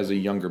House as a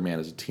younger man,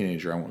 as a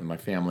teenager. I went with my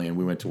family, and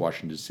we went to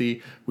Washington,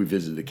 D.C. We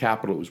visited the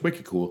Capitol. It was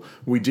wicked cool.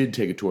 We did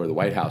take a tour of the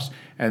White House,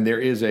 and there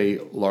is a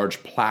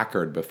large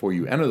placard before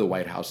you enter the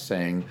White House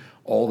saying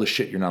all the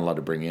shit you're not allowed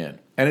to bring in.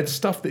 And it's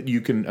stuff that you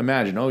can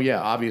imagine. Oh,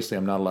 yeah, obviously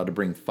I'm not allowed to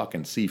bring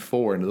fucking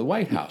C4 into the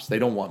White House. They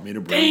don't want me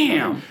to bring...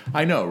 Damn!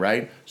 I know,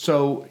 right?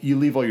 So you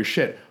leave all your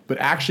shit. But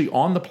actually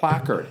on the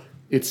placard,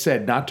 it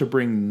said not to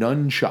bring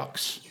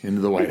nunchucks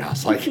into the White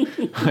House. Like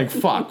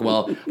fuck.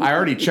 Well, I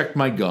already checked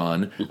my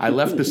gun. I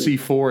left the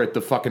C4 at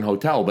the fucking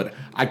hotel, but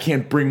I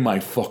can't bring my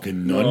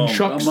fucking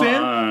nunchucks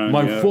in.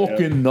 My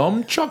fucking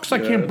nunchucks. I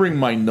can't bring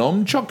my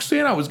nunchucks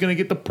in. I was gonna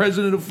get the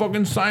president to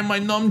fucking sign my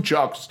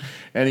nunchucks.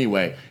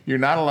 Anyway, you're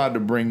not allowed to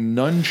bring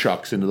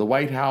nunchucks into the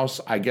White House.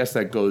 I guess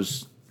that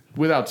goes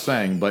without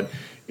saying. But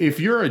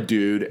if you're a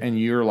dude and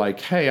you're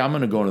like, hey, I'm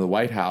gonna go into the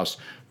White House,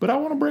 but I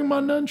want to bring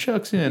my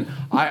nunchucks in.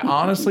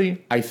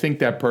 I think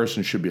that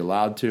person should be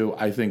allowed to.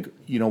 I think,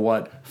 you know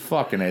what?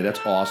 Fucking A,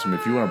 that's awesome.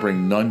 If you want to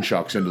bring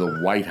nunchucks into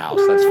the White House,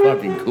 that's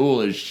fucking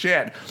cool as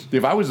shit.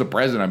 If I was the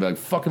president, I'd be like,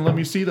 fucking let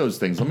me see those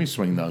things. Let me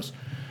swing those.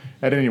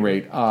 At any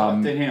rate.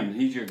 Talk to him.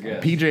 He's your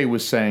guest. PJ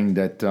was saying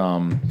that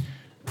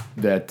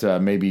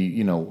maybe,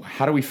 you know,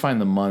 how do we find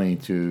the money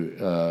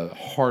to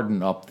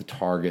harden up the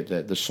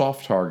target, the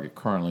soft target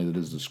currently that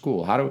is the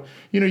school? How do,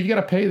 you know, you got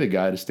to pay the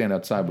guy to stand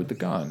outside with the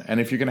gun. And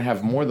if you're going to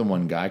have more than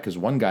one guy, because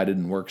one guy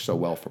didn't work so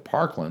well for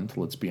Parkland,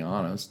 let's be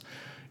honest,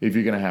 if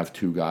you're going to have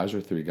 2 guys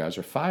or 3 guys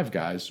or 5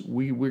 guys,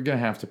 we're going to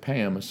have to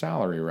pay them a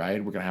salary,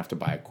 right? We're going to have to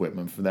buy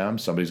equipment for them.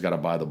 Somebody's got to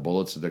buy the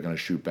bullets that they're going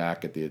to shoot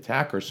back at the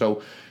attacker.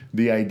 So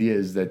the idea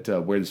is that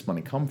where does this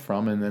money come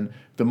from? And then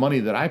the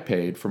money that I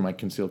paid for my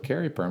concealed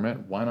carry permit,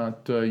 why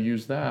not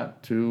use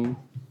that to...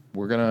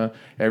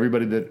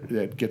 everybody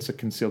that gets a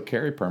concealed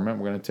carry permit,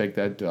 we're going to take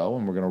that dough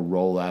and we're going to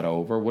roll that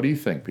over. What do you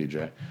think,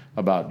 PJ,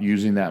 about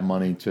using that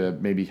money to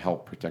maybe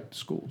help protect the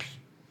schools?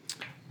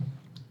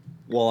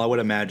 Well, I would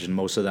imagine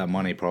most of that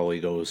money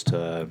probably goes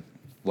to,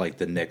 like,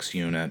 the NICS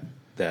unit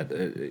that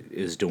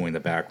is doing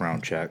the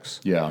background checks.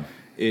 Yeah.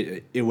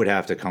 It would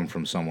have to come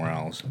from somewhere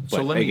else.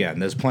 But again,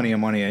 there's plenty of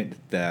money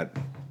that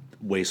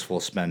wasteful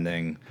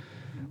spending,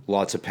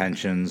 lots of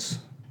pensions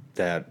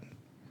that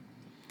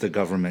the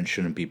government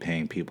shouldn't be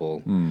paying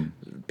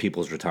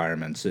people's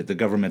retirements. The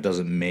government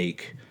doesn't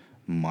make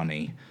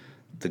money.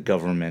 The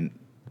government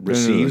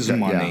receives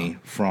money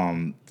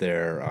from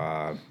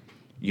their,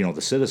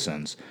 the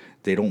citizens.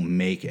 They don't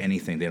make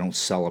anything. They don't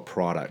sell a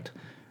product.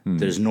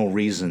 There's no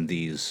reason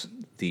these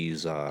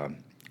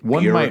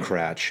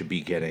bureaucrats should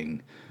be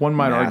getting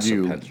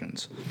massive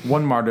pensions.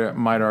 One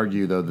might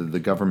argue, though, that the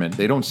government,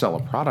 they don't sell a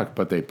product,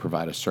 but they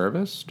provide a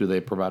service. Do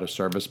they provide a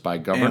service by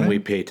government? And we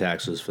pay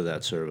taxes for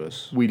that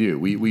service. We do.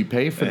 We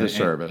pay for the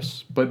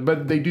service.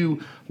 But they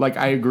do, like,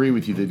 I agree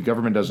with you, the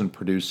government doesn't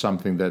produce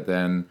something that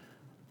then...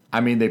 I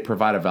mean, they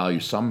provide a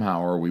value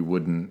somehow, or we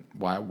wouldn't.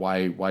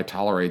 Why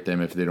tolerate them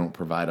if they don't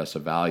provide us a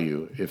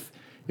value? If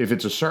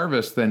it's a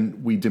service,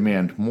 then we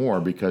demand more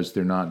because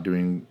they're not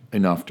doing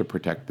enough to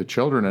protect the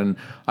children. And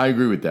I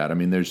agree with that. I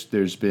mean, there's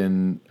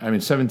been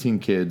 17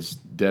 kids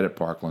dead at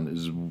Parkland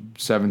is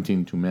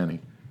 17 too many.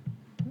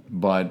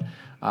 But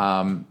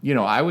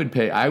I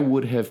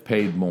would have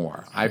paid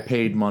more. I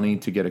paid money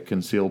to get a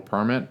concealed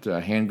permit,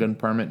 a handgun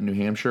permit in New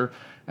Hampshire,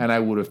 and I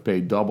would have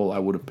paid double. I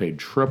would have paid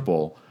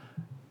triple.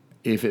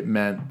 If it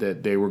meant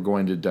that they were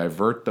going to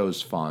divert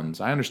those funds.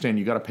 I understand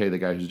you got to pay the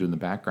guy who's doing the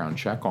background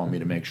check on me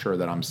to make sure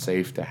that I'm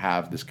safe to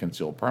have this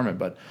concealed permit,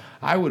 but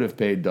I would have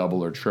paid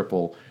double or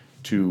triple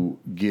to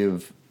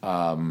give,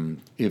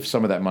 if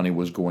some of that money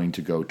was going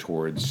to go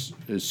towards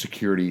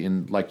security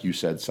in, like you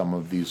said, some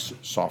of these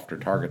softer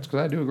targets.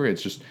 Because I do agree,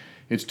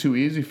 it's too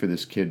easy for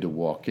this kid to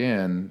walk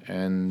in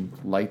and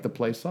light the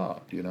place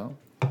up, you know?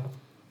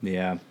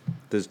 Yeah,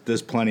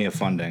 there's plenty of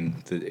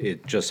funding.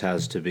 It just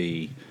has to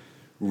be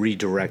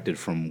redirected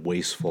from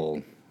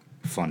wasteful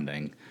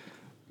funding,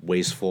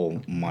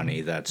 wasteful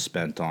money that's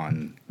spent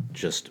on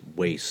just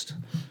waste.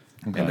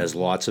 Okay. And there's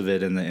lots of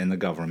it in the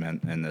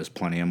government, and there's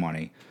plenty of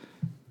money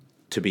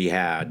to be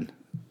had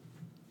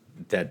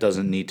that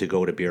doesn't need to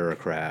go to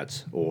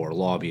bureaucrats or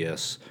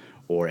lobbyists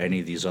or any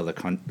of these other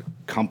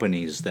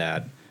companies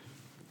that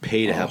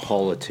pay to have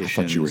politicians.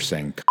 I thought you were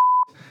saying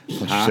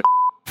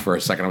for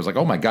a second. I was like,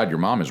 oh my God, your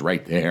mom is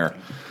right there.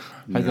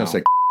 I was going to say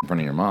in front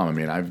of your mom. I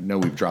mean, I know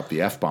we've dropped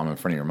the F-bomb in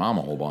front of your mom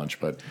a whole bunch,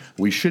 but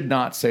we should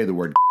not say the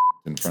word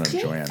in front of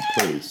Joanne.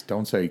 Please,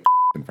 don't say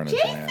in front of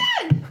Joanne.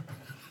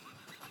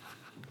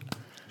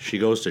 She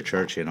goes to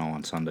church,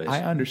 on Sundays.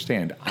 I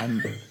understand.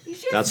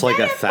 That's like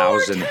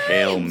 1,000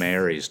 Hail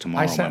Marys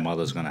tomorrow. My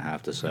mother's going to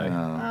have to say.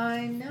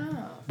 I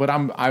know. But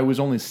I was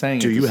only saying.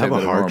 Do you have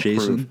a heart,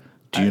 Jason? Proof.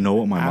 Do you know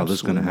what my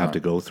mother's going to have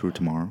to go through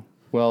tomorrow?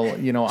 Well,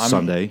 I'm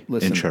Sunday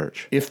listen, in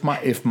church. If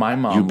my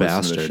mom, you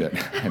bastard,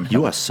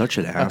 you are such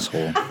an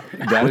asshole.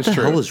 What the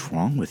hell is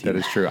wrong with you? That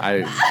is true.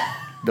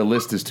 The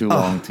list is too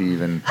long to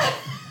even.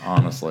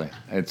 Honestly,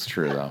 it's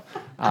true though.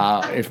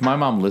 If my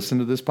mom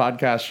listened to this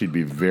podcast, she'd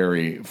be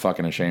very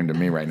fucking ashamed of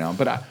me right now.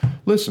 But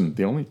listen,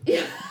 the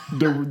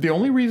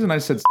only reason I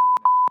said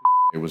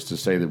was to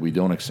say that we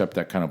don't accept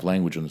that kind of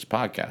language on this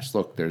podcast.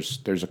 Look,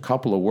 there's a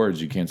couple of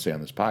words you can't say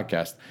on this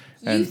podcast.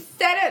 And you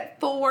said it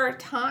 4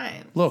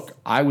 times. Look,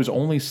 I was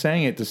only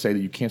saying it to say that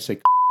you can't say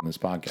on this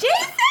podcast.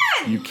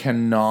 Jason! You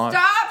cannot.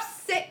 Stop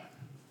saying.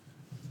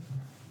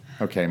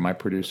 Okay, my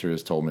producer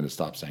has told me to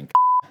stop saying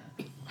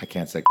I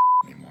can't say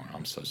anymore.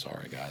 I'm so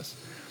sorry, guys.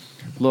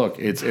 Look,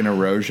 it's an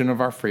erosion of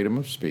our freedom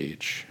of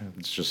speech.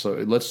 It's just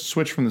let's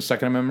switch from the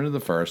Second Amendment to the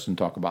First and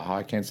talk about how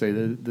I can't say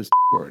this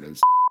word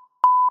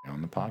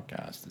on the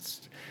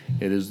podcast.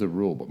 It is the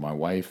rule. But my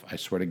wife, I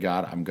swear to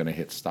God, I'm going to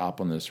hit stop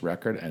on this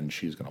record, and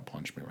she's going to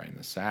punch me right in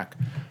the sack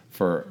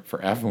for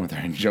effing with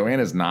her. And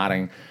Joanna's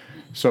nodding.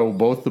 So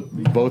both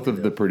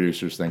of the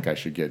producers think I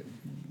should get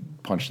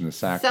punched in the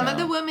sack. Some of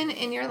the women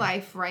in your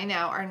life right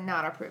now are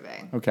not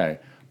approving. Okay.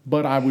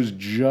 But I was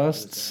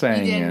just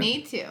saying You didn't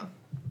need to.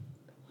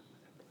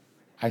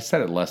 I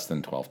said it less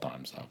than 12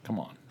 times, though. Come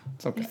on.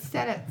 It's okay. You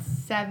said it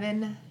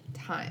 7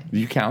 times.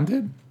 You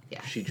counted?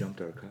 Yeah. She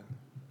jumped our car.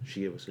 She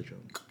gave us a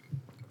jump.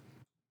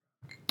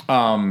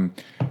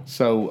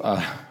 So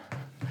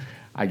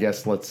I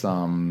guess let's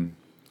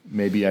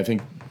maybe I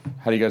think.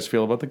 How do you guys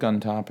feel about the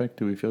gun topic?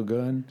 Do we feel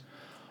good?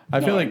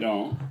 I feel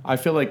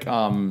like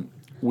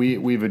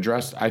we've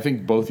addressed. I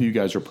think both of you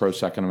guys are pro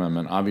Second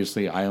Amendment.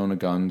 Obviously, I own a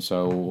gun,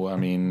 so I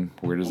mean,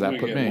 where does that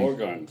put me? More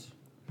guns.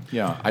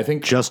 Yeah, I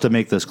think. Just to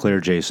make this clear,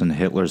 Jason,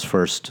 Hitler's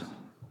first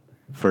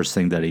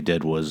thing that he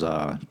did was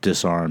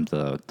disarm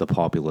the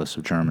populace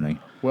of Germany.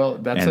 Well,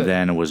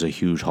 then it was a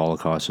huge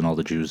Holocaust, and all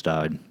the Jews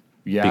died.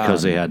 Yeah,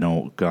 because they had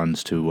no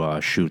guns to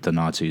shoot the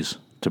Nazis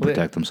to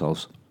protect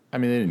themselves. I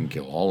mean, they didn't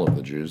kill all of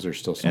the Jews. There's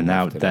still some. And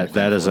now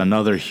that is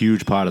another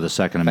huge part of the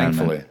Second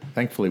Amendment.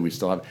 Thankfully, we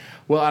still have.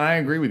 Well, and I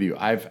agree with you.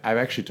 I've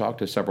actually talked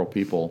to several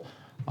people.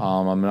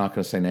 I'm not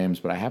going to say names,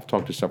 but I have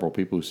talked to several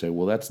people who say,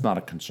 "Well, that's not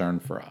a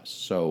concern for us."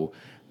 So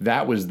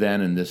that was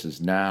then, and this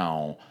is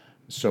now.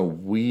 So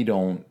we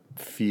don't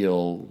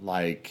feel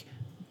like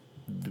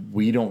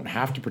we don't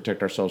have to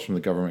protect ourselves from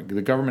the government.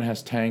 The government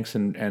has tanks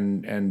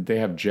and they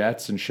have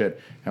jets and shit,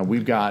 and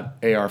we've got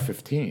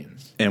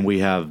AR-15s. And we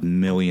have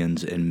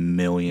millions and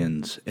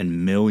millions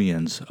and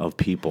millions of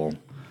people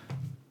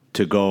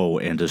to go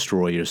and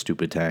destroy your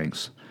stupid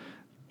tanks.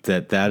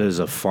 That is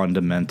a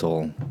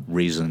fundamental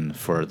reason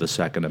for the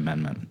Second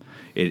Amendment.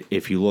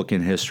 If you look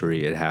in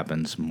history, it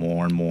happens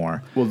more and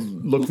more. Well,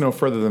 look no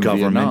further than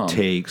government Vietnam.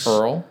 takes.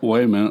 Earl?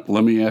 Wait a minute.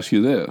 Let me ask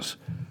you this.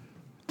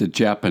 The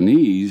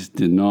Japanese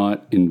did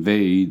not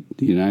invade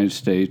the United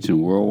States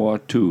in World War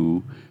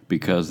II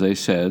because they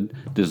said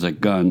there's a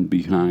gun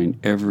behind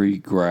every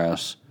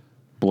grass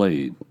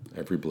blade.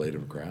 Every blade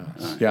of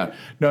grass. Yeah.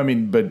 No, I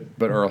mean, but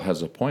Earl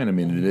has a point. I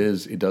mean,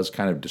 it does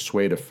kind of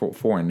dissuade a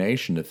foreign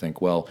nation to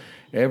think, well,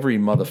 every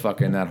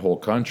motherfucker in that whole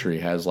country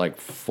has like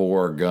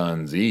 4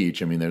 guns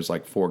each. I mean, there's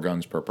like 4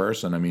 guns per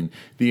person. I mean,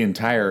 you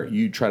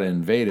try to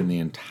invade and the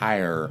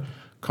entire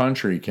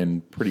country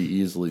can pretty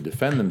easily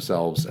defend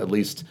themselves, at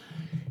least.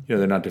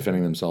 They're not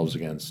defending themselves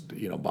against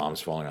bombs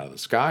falling out of the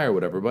sky or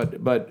whatever.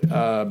 But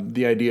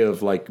the idea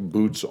of like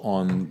boots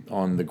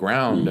on the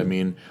ground. I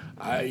mean,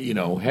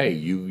 hey,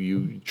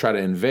 you try to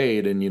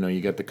invade and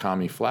you get the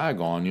commie flag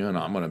on you, and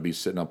I'm going to be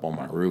sitting up on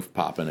my roof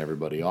popping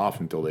everybody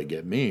off until they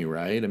get me,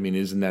 right? I mean,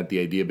 isn't that the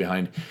idea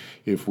behind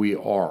if we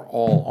are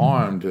all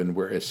armed and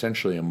we're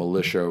essentially a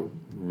militia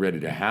ready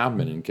to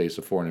happen in case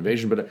of foreign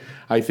invasion? But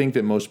I think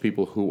that most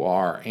people who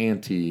are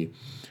anti,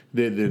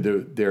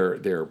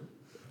 they're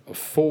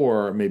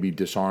for maybe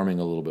disarming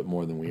a little bit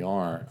more than we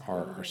are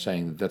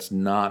saying that that's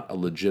not a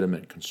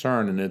legitimate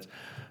concern. And it's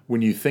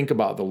when you think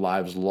about the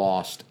lives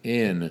lost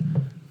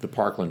in the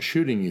Parkland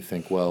shooting, you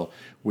think, well,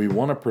 we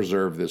want to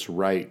preserve this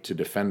right to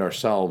defend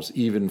ourselves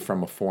even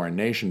from a foreign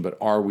nation, but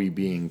are we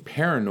being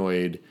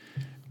paranoid?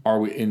 Are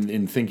we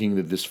in thinking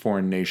that this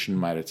foreign nation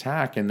might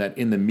attack, and that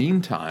in the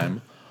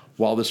meantime,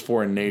 while this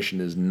foreign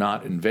nation is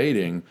not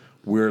invading,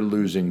 we're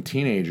losing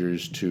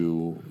teenagers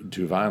to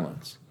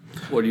violence?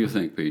 What do you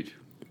think, Pete?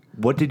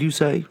 What did you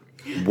say?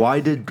 Why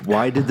did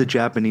the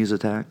Japanese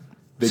attack?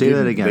 Say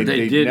that again.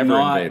 They did never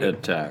not invaded.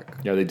 attack.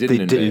 Yeah, they didn't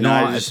They invade. did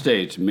not. United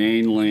States,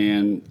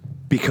 mainland,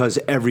 Because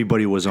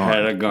everybody was armed.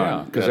 had a gun.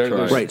 Yeah, 'cause That's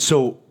there's- right. Right.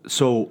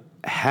 So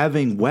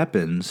having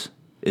weapons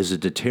is a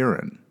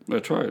deterrent.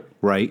 That's right.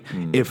 Right?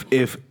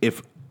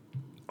 If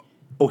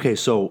okay,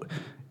 so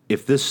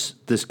if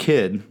this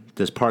kid,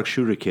 this park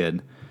shooter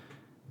kid,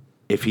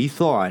 if he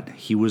thought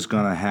he was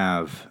going to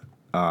have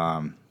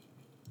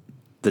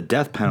the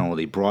death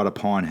penalty brought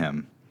upon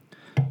him,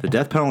 the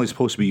death penalty is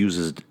supposed to be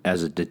used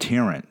as a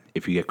deterrent.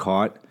 If you get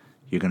caught,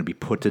 you're going to be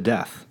put to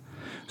death.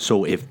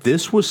 So if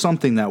this was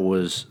something that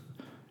was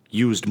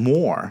used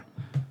more,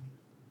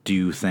 do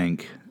you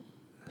think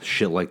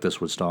shit like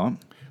this would stop?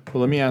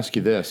 Well, let me ask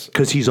you this.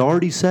 Because he's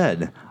already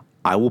said,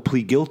 I will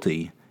plead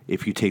guilty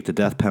if you take the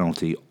death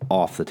penalty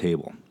off the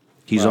table.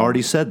 He's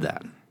already said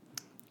that.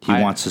 He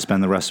wants to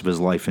spend the rest of his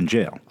life in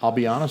jail. I'll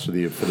be honest with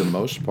you. For the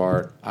most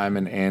part, I'm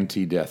an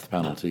anti-death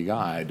penalty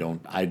guy.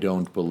 I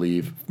don't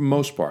believe, for the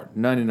most part,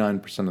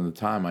 99% of the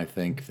time, I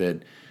think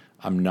that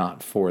I'm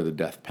not for the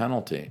death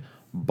penalty.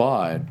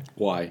 But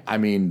why? I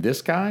mean,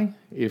 this guy,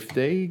 if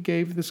they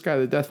gave this guy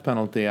the death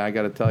penalty, I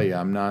got to tell you,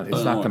 I'm not.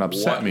 It's not going to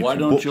upset me. Why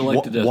don't you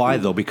like the death Why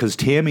penalty? though? Because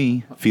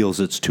Tammy feels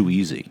it's too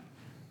easy.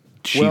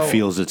 She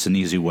feels it's an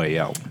easy way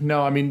out.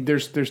 No, I mean,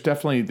 there's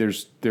definitely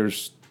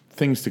there's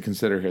things to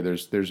consider here.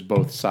 There's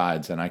both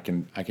sides, and I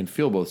can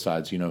feel both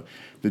sides. You know,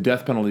 the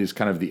death penalty is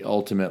kind of the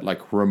ultimate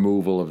like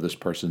removal of this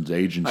person's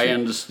agency. I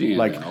understand.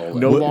 Like that.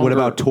 no longer. What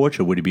about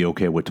torture? Would you be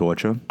okay with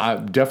torture?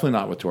 Definitely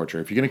not with torture.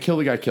 If you're going to kill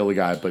the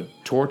guy. But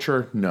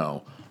torture,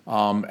 no.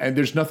 And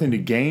there's nothing to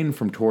gain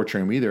from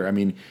torturing him either. I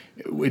mean,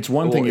 it's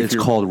one thing if it's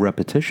you're called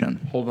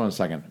repetition. Hold on a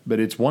second. But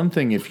it's one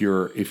thing if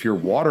you're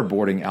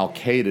waterboarding Al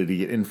Qaeda to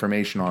get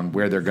information on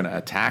where they're going to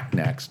attack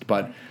next.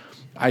 But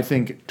I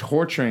think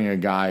torturing a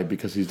guy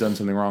because he's done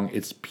something wrong,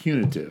 it's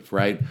punitive,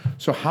 right?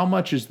 So how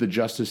much is the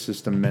justice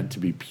system meant to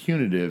be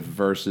punitive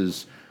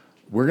versus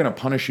we're going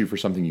to punish you for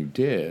something you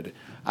did?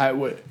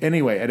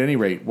 Anyway, at any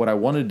rate, what I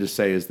wanted to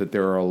say is that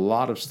there are a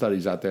lot of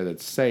studies out there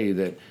that say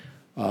that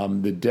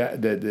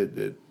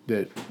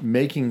that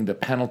making the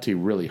penalty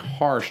really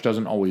harsh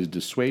doesn't always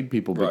dissuade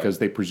people because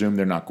they presume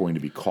they're not going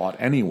to be caught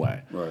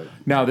anyway. Right.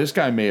 Now, this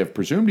guy may have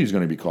presumed he's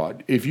going to be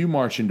caught. If you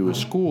march into a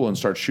school and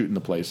start shooting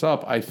the place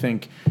up, I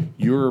think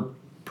you're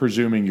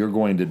presuming you're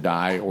going to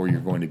die or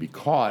you're going to be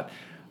caught.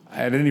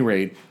 At any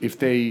rate, if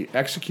they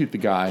execute the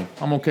guy,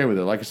 I'm okay with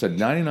it. Like I said,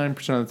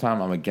 99% of the time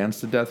I'm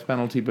against the death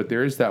penalty, but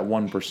there is that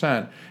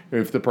 1%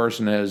 if the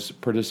person has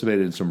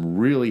participated in some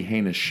really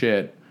heinous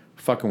shit,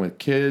 fucking with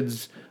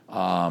kids,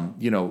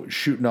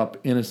 shooting up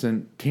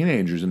innocent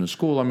teenagers in a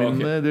school. I mean,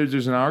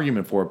 there's an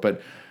argument for it,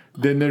 but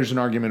then there's an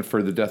argument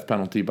for the death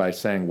penalty by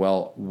saying,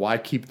 well, why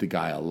keep the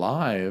guy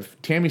alive?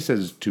 Tammy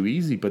says it's too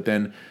easy, but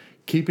then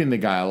keeping the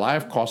guy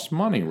alive costs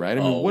money, right?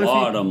 I mean, a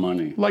lot of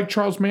money. Like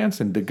Charles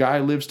Manson, the guy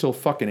lives till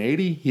fucking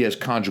 80. He has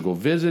conjugal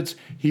visits.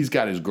 He's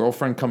got his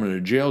girlfriend coming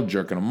to jail,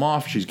 jerking him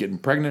off. She's getting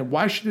pregnant.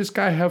 Why should this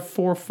guy have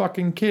 4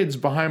 fucking kids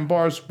behind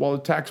bars while the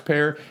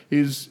taxpayer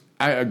is...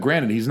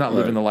 granted, he's not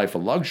living the life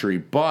of luxury,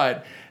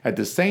 but at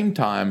the same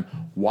time,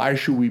 why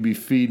should we be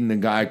feeding the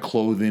guy,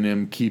 clothing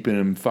him, keeping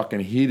him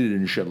fucking heated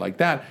and shit like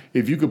that?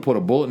 If you could put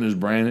a bullet in his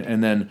brain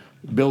and then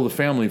build a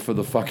family for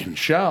the fucking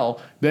shell,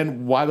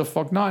 then why the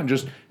fuck not?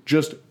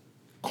 Just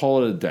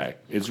call it a day.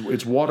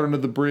 It's water under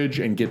the bridge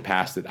and get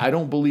past it. I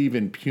don't believe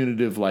in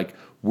punitive, like,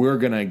 we're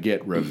going to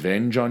get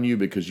revenge on you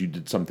because you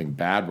did something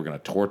bad. We're going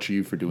to torture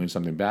you for doing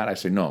something bad. I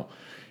say no.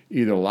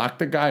 Either lock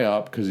the guy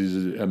up because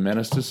he's a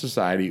menace to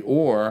society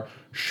or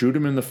shoot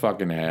him in the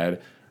fucking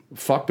head,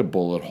 fuck the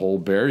bullet hole,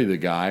 bury the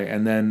guy,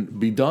 and then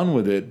be done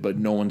with it, but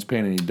no one's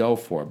paying any dough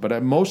for it.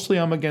 But mostly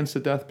I'm against the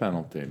death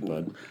penalty.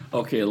 But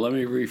okay, let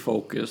me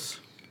refocus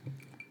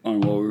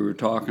on what we were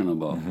talking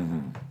about.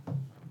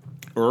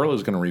 Earl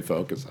is going to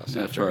refocus us.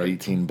 That's after right.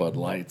 18 Bud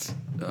Lights.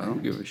 I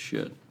don't give a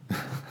shit.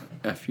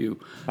 F you.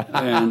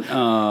 And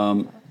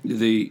I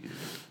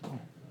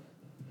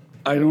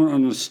don't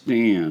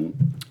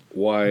understand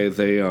why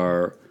they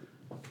are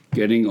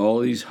getting all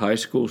these high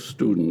school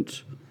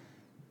students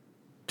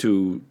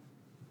to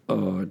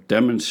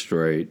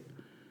demonstrate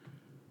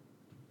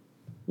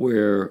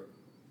where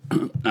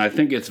I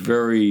think it's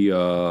very,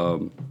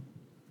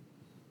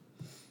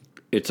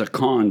 it's a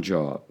con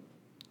job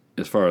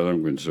as far as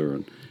I'm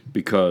concerned,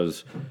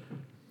 because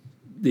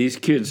these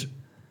kids,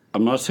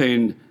 I'm not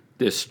saying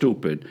they're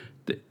stupid,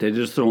 they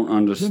just don't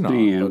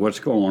understand what's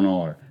going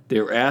on.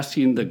 They're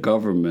asking the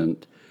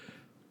government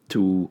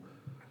to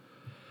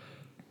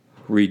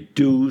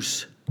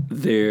reduce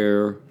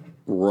their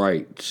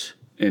rights,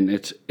 and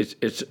it's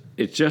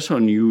just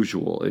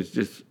unusual.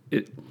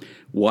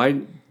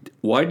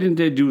 Why didn't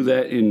they do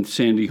that in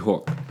Sandy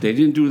Hook? They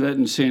didn't do that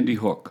in Sandy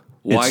Hook.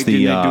 Why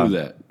didn't they do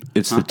that?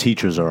 It's the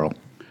teachers, Earl.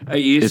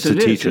 Yes, it's the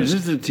teachers. It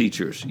is the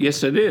teachers.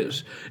 Yes, it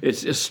is.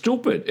 It's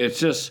stupid. It's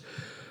just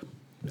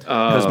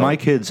because my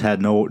kids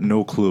had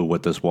no clue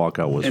what this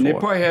walkout was and for. they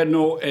probably had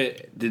no.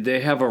 Did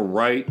they have a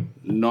right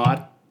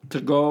not to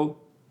go?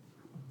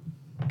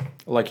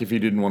 Like if you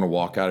didn't want to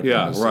walk out of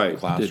Yeah, the right.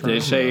 classroom? Did they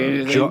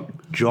say anything?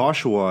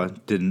 Joshua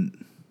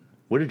didn't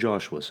What did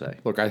Joshua say?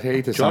 Look, I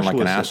hate to sound like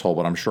Joshua an said- asshole,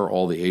 but I'm sure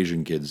all the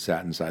Asian kids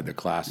sat inside the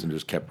class and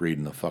just kept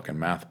reading the fucking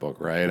math book,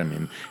 right? I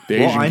mean, the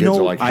Asian kids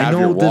are like, have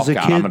your there's a walkout,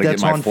 I'm kid going to get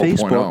that's my on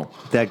 4.0.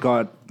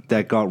 Facebook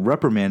that got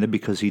reprimanded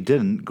because he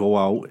didn't go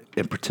out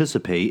and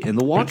participate in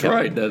the walkout. That's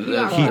right. That's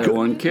that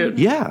one kid.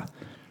 Yeah.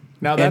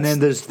 Now And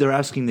that's, then they're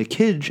asking the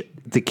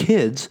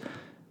kids,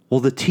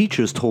 well, the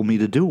teachers told me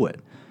to do it.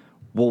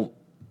 Well,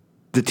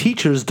 the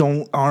teachers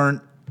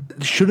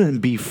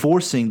shouldn't be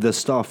forcing this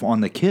stuff on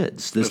the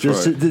kids. That's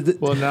right.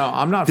 well, no,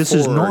 I'm not This for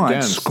is or not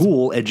against.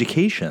 school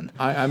education.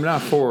 I'm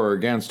not for or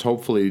against.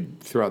 Hopefully,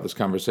 throughout this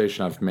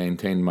conversation, I've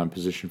maintained my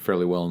position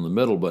fairly well in the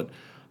middle, but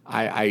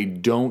I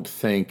don't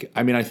think,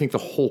 I think the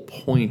whole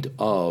point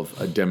of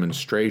a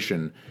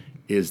demonstration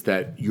is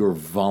that you're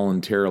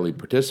voluntarily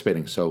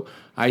participating. So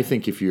I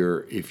think if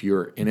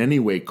you're in any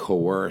way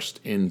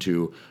coerced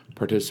into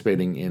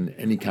participating in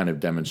any kind of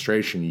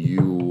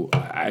demonstration,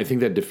 I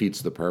think that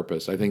defeats the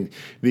purpose. I think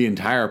the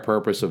entire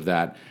purpose of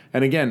that,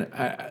 and again,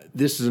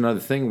 this is another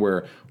thing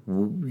where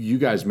you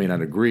guys may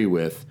not agree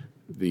with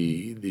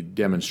the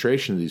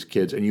demonstration of these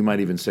kids, and you might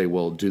even say,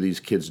 well, do these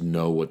kids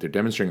know what they're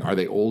demonstrating? Are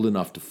they old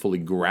enough to fully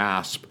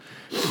grasp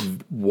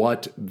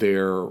what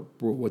they're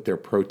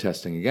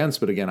protesting against?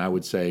 But again, I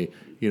would say,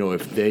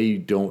 if they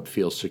don't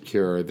feel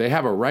secure, they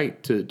have a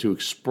right to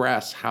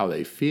express how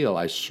they feel.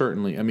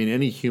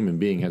 Any human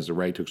being has the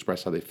right to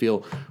express how they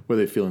feel,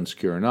 whether they feel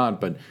insecure or not.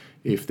 But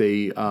if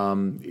they,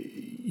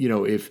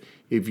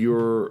 if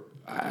you're,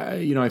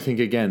 I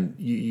think again,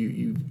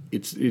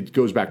 it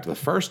goes back to the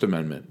First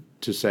Amendment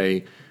to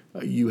say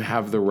you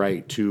have the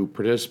right to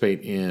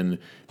participate in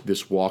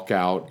this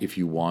walkout if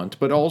you want,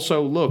 but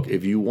also look,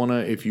 if you want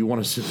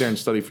to sit there and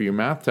study for your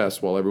math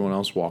test while everyone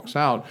else walks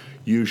out,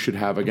 you should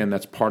have, again,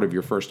 that's part of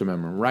your First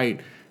Amendment right,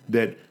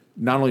 that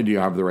not only do you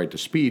have the right to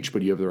speech,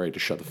 but you have the right to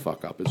shut the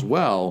fuck up as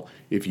well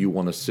if you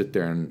want to sit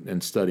there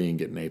and study and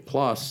get an A+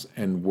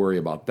 and worry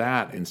about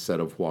that instead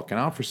of walking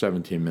out for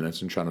 17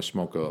 minutes and trying to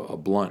smoke a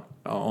blunt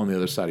on the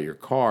other side of your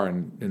car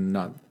and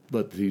not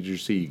let the teacher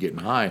see you getting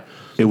high.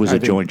 It was a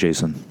joint,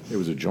 Jason. It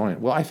was a joint.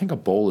 Well, I think a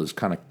bowl is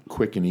kind of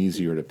quick and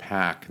easier to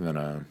pack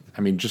than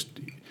just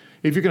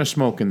if you're going to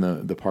smoke in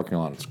the parking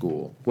lot at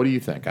school. What do you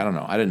think? I don't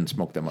know. I didn't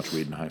smoke that much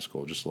weed in high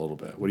school, just a little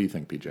bit. What do you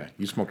think, PJ?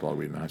 You smoked a lot of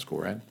weed in high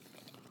school, right?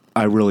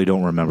 I really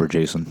don't remember,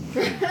 Jason.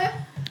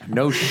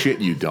 No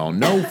shit you don't.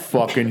 No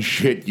fucking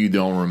shit you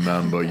don't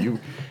remember.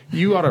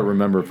 You ought to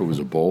remember if it was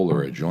a bowl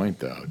or a joint,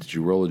 though. Did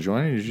you roll a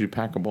joint or did you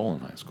pack a bowl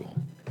in high school?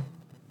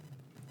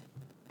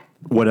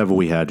 Whatever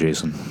we had,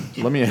 Jason.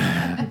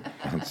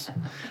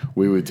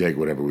 We would take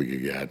whatever we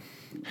could get.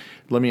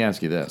 Let me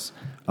ask you this.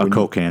 A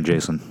Coke can,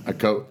 Jason. A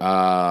Coke.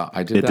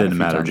 I did It that didn't a few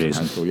matter, times in high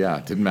Jason. school. Yeah,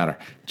 it didn't matter.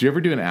 Did you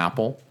ever do an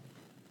apple?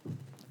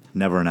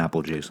 Never an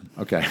apple, Jason.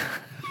 Okay.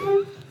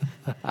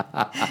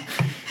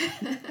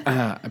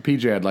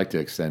 PJ, I'd like to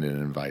extend an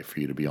invite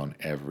for you to be on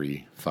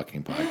every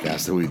fucking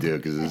podcast that we do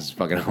because this is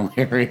fucking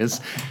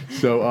hilarious.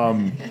 So,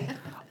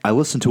 I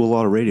listen to a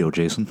lot of radio,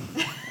 Jason.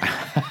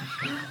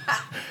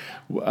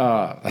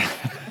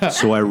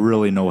 So I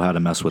really know how to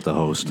mess with the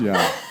host.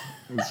 yeah,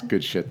 it's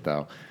good shit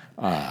though.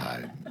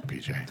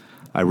 PJ,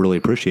 I really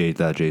appreciate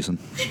that, Jason.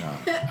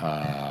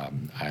 I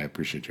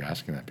appreciate you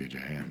asking that, PJ,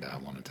 and I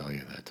want to tell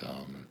you that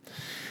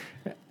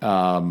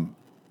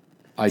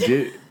I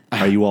did.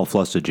 Are you all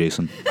flustered,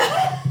 Jason?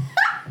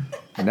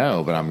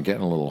 No, but I'm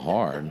getting a little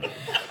hard.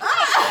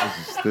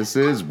 This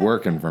is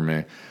working for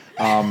me.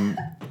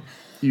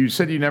 You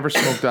said you never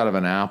smoked out of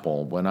an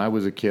apple. When I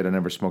was a kid, I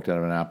never smoked out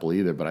of an apple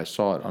either, but I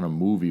saw it on a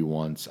movie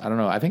once. I don't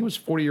know. I think it was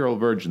 40-Year-Old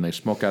Virgin. They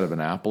smoke out of an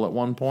apple at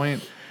one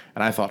point,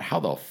 and I thought, how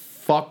the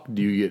fuck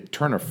do you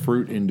turn a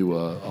fruit into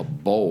a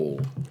bowl?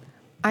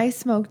 I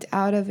smoked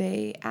out of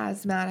a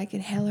asthmatic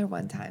inhaler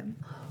one time.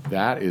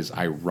 That is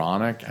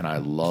ironic, and I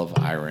love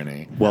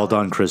irony. Well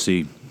done,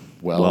 Chrissy.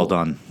 Well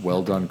done.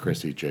 Well done,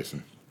 Chrissy,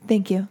 Jason.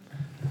 Thank you.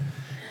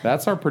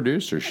 That's our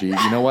producer.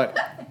 You know what?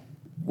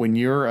 When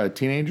you're a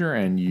teenager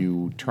and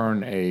you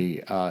turn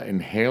a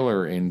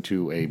inhaler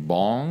into a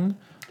bong,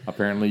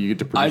 apparently you get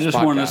to produce I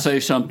just want to podcasts. say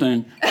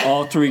something.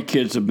 All three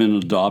kids have been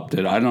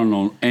adopted. I don't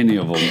know any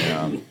of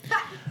them.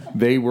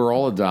 They were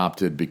all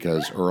adopted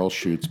because Earl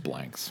shoots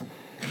blanks.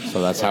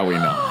 So that's how we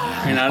know.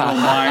 And I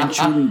don't mind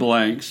shooting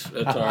blanks.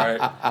 That's all right.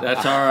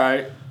 That's all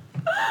right.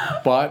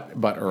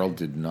 But Earl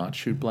did not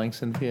shoot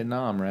blanks in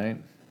Vietnam, right?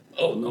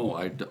 Oh, no,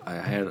 I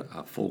had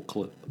a full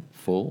clip.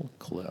 Full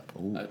clip.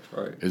 Ooh. That's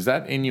right. Is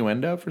that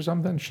innuendo for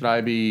something? Should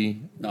I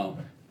be... No.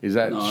 Is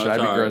that... No, should I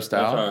be grossed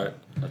out? That's all right.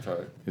 That's all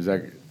right. Is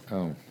that...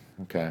 Oh,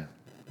 okay.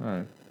 All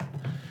right.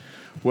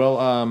 Well,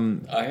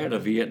 I had a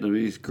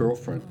Vietnamese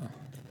girlfriend.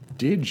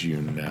 did you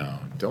know?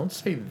 Don't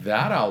say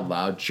that out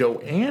loud.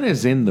 Joanne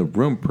is in the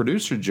room.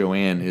 Producer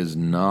Joanne is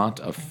not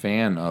a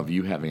fan of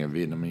you having a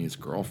Vietnamese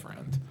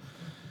girlfriend.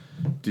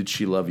 Did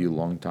she love you a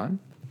long time?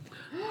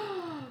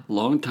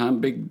 Long time,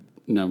 big...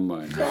 Never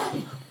mind.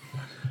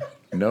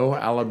 No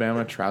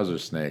Alabama trouser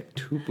snake.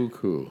 Too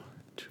buku.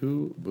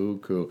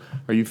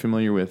 Are you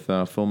familiar with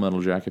Full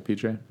Metal Jacket,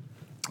 PJ?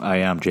 I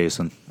am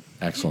Jason.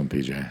 Excellent,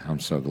 PJ. I'm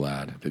so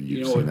glad that you've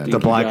You know seen what that. the The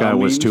black guy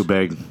was means? too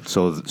big,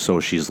 so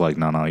she's like,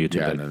 no, you're too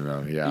Yeah, big.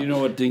 no, yeah. You know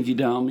what dinky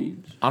down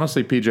means?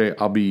 Honestly, PJ,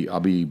 I'll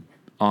be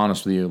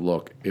honest with you.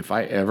 Look, if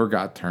I ever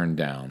got turned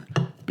down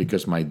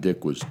because my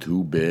dick was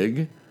too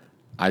big,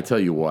 I tell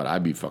you what,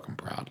 I'd be fucking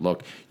proud.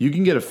 Look, you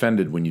can get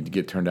offended when you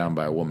get turned down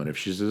by a woman if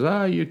she says,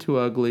 you're too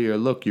ugly, or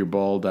look, you're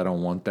bald, I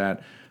don't want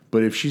that.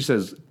 But if she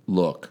says,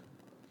 look,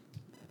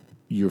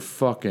 your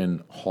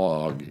fucking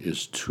hog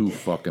is too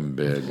fucking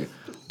big.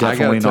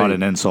 Definitely not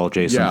an insult,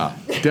 Jason. Yeah,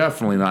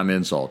 definitely not an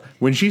insult.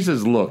 When she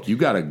says, look, you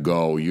gotta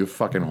go, your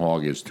fucking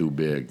hog is too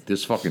big.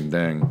 This fucking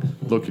thing,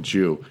 look at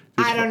you.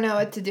 I don't know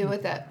what to do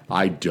with it.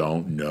 I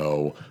don't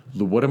know.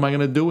 What am I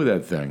going to do with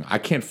that thing? I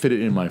can't fit it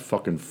in my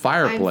fucking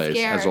fireplace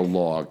as a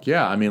log.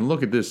 Yeah, I mean,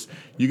 look at this.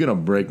 You're going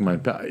to break my...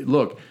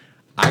 Look,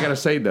 I got to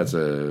say that's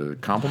a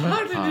compliment.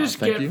 How did this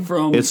thank get you.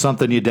 from... It's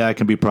something your dad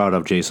can be proud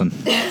of, Jason.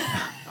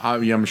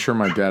 I'm sure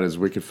my dad is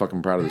wicked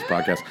fucking proud of this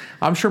podcast.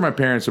 I'm sure my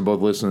parents are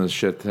both listening to this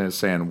shit and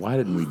saying, why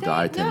didn't we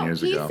die 10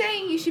 years ago? He's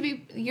saying you should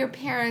be... Your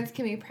parents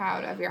can be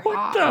proud of your What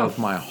hog. the Of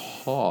my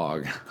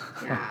hog.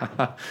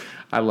 Yeah.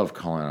 I love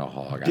calling it a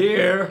hog.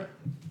 Dear,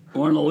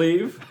 want to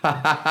leave?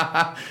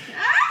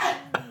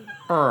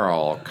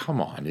 Earl,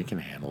 come on. You can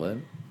handle it.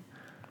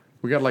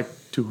 We got like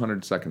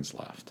 200 seconds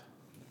left.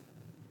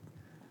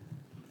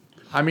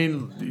 I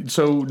mean,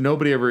 so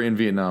nobody ever in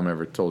Vietnam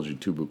ever told you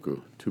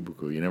tubuku.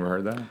 Tubuku. You never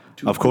heard that?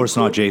 Of course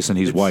not, Jason.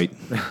 He's white.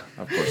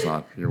 Of course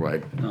not. You're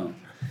white. No.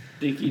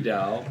 Dinky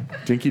Dow.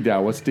 Dinky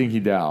Dow. What's Dinky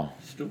Dow?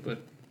 Stupid.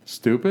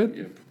 Stupid?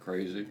 You're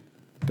crazy.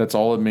 That's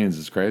all it means.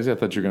 It's crazy. I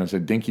thought you were going to say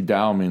Dinky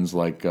Dow means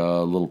like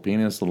little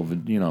penis, little,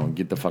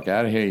 get the fuck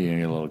out of here, you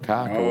little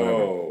cock or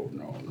whatever. Oh,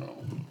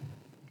 no.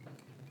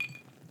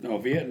 No,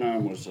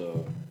 Vietnam was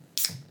a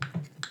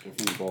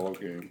different ball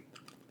game.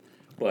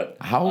 But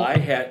I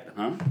had...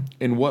 Huh?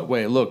 In what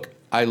way? Look,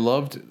 I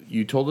loved,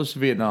 you told us a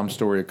Vietnam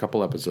story a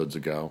couple episodes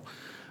ago.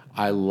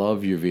 I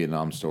love your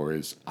Vietnam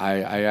stories.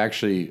 I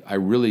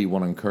really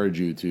want to encourage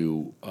you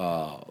to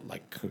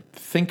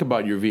think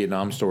about your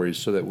Vietnam stories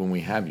so that when we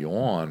have you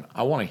on,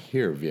 I want to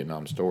hear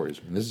Vietnam stories.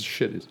 I mean, this is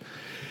shit.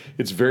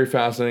 It's very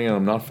fascinating, and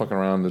I'm not fucking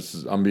around.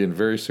 I'm being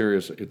very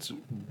serious. It's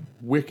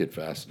wicked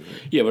fascinating.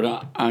 Yeah,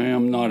 but I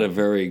am not a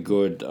very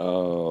good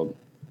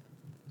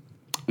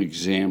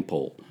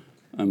example.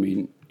 I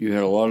mean, you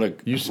had a lot of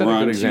You set a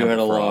good example.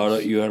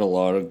 You had a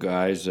lot of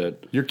guys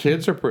that Your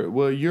kids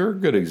are you're a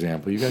good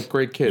example. You got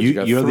great kids. You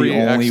got You're three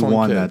the only excellent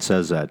one kids. that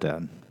says that,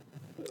 Dad.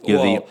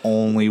 You're the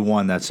only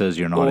one that says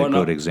you're not a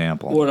good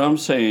example. What I'm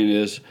saying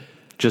is,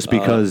 Just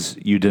because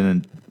you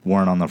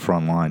weren't on the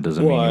front line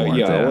doesn't mean you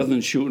weren't there. I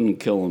wasn't shooting and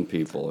killing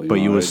people. But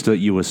you were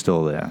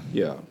still there.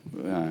 Yeah.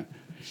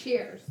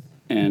 Cheers.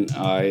 And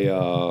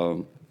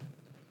I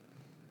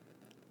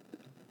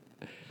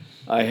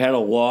had a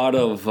lot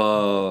of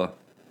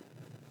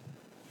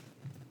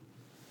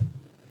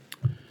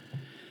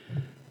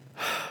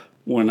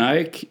when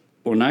I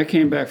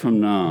came back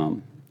from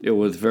Nam, it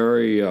was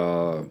very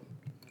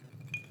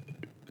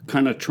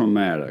kind of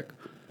traumatic.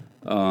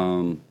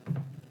 I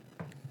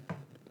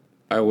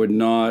would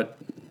not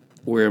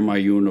wear my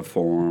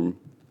uniform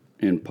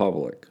in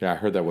public. Yeah, I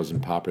heard that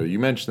wasn't popular. You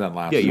mentioned that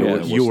last Yeah,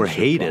 week. you were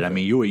hated. I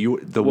mean,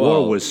 the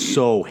war was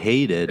so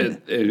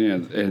hated.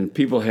 And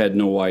people had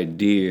no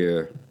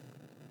idea,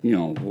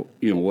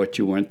 what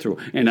you went through.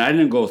 And I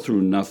didn't go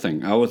through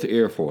nothing. I was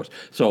Air Force.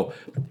 So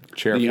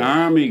the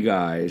Army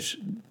guys,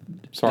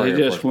 Sorry,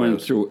 they Air just Force went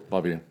brothers. through.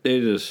 Love you. They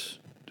just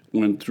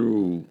went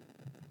through,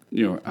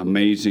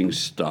 amazing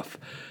stuff.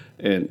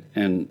 And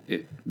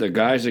the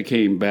guys that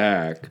came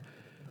back,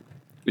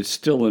 it's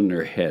still in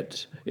their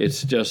heads.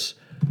 It's just,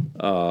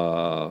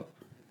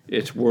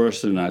 it's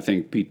worse than, I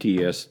think,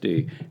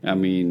 PTSD. I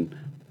mean,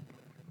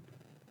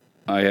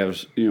 I have,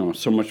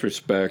 so much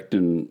respect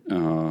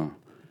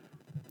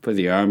for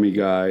the Army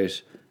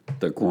guys,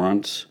 the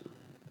grunts,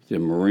 the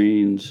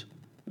Marines,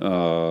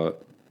 the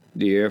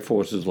Air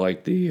Force is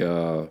like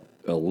the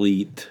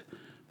elite.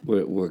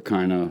 We're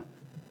kind of,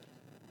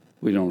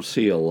 we don't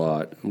see a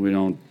lot. We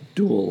don't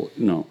do,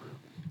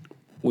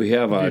 we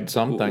have our... Did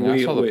something.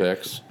 I saw the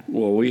pics.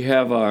 Well, we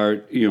have our,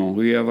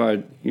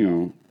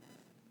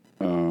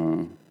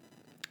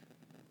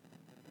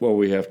 what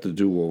we have to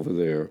do over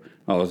there.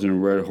 I was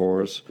in Red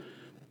Horse.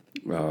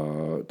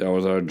 That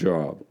was our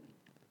job.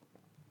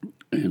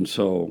 And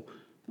so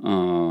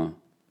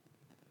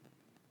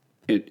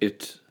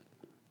it's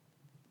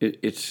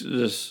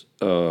this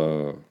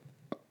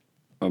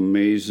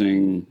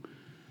amazing...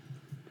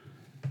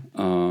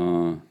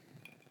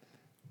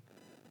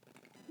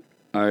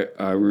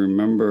 I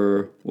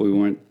remember we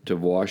went to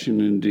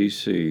Washington,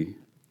 D.C.,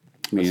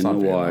 me and the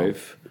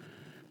wife,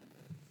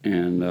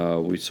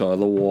 and we saw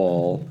the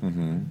wall,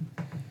 and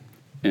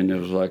there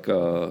was like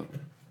a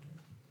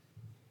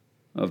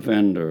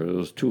vendor. There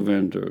was two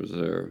vendors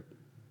there,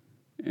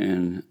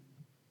 and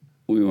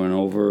we went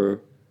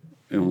over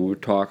and we were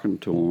talking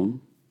to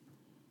him,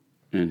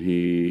 and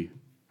he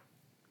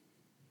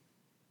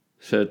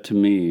said to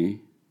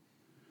me,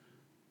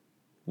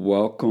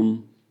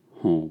 "Welcome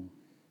home."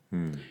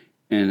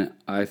 And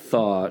I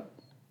thought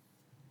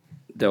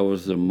that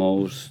was the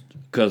most,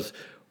 because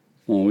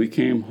when we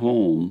came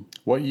home,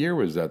 What year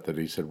was that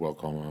he said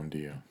welcome home to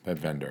you, that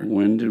vendor?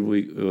 when did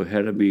we, it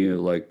had to be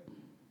like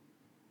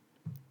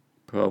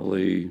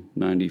probably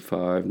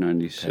 95,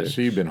 96.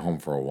 So you've been home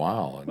for a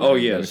while. Oh,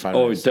 yes. 95,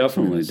 Oh, 96,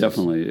 definitely, 96.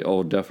 definitely.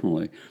 Oh,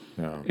 definitely.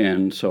 Yeah.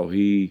 And so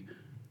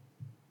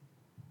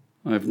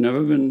I've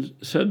never been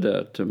said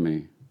that to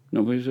me.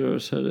 Nobody's ever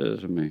said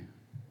that to me.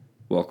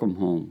 Welcome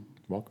home.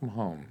 Welcome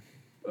home.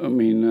 I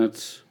mean,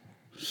 that's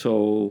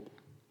so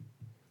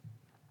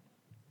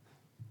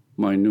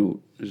minute.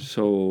 It's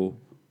so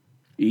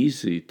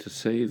easy to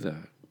say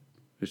that.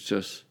 It's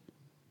just,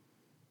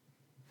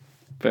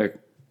 in fact,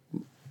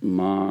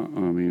 my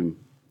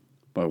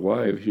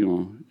wife,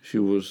 she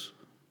was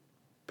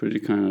pretty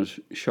kind of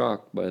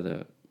shocked by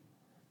that.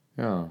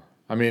 Yeah.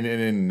 I mean,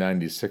 and in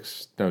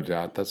 96, no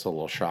doubt, that's a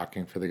little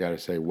shocking for the guy to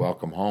say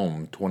welcome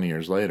home 20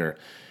 years later.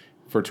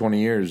 For 20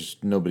 years,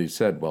 nobody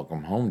said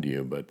welcome home to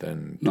you, but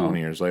then 20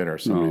 years later,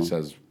 somebody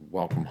says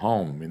welcome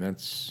home. I mean,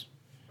 that's...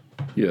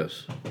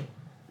 Yes.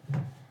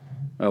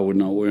 I would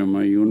not wear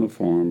my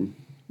uniform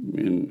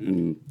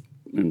in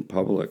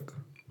public.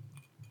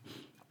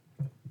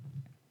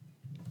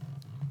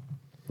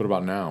 What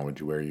about now? Would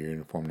you wear your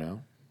uniform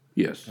now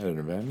Yes. at an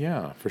event?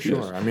 Yeah, for sure.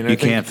 Yes. I mean, You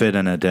can't fit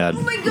in it, Dad.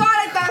 Oh my God,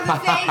 I thought the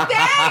same thing.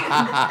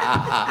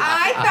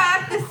 I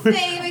thought the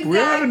same exact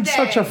We're having thing.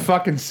 such a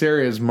fucking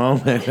serious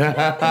moment.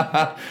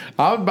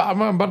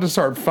 I'm about to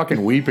start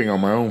fucking weeping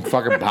on my own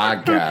fucking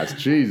podcast.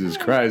 Jesus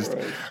Christ.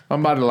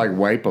 I'm about to like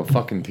wipe a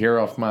fucking tear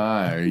off my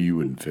eye. You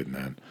wouldn't fit in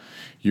that.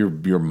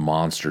 Your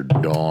monster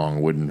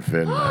dong wouldn't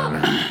fit in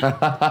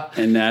that.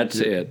 And that's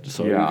it.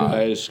 So Yeah. you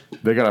guys,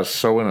 They gotta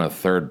sew in a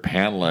third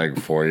pant leg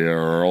for you,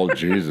 Earl.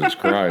 Jesus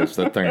Christ,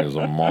 that thing is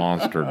a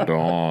monster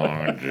dong.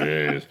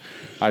 Jeez,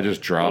 I just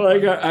dropped.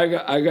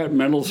 well, I got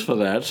medals for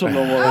that, so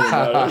don't worry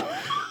about it.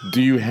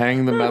 Do you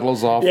hang the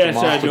medals off? Yes, the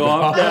I monster do.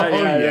 dong?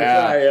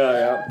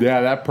 Yeah.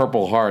 Yeah, that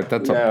purple heart.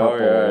 That's a purple,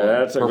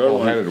 That's a good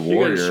one. purple-headed You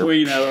warrior. can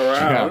swing that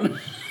around.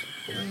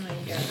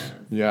 Yeah.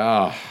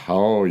 Yeah.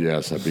 Oh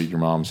yes, I beat your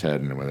mom's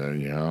head in with it.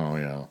 Yeah.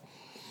 Yeah.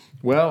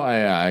 Well,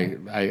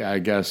 I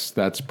guess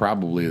that's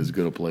probably as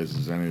good a place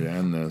as any to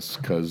end this,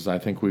 because I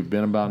think we've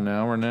been about an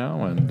hour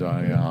now,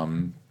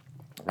 and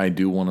I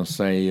do want to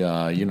say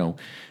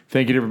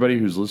thank you to everybody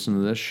who's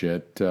listening to this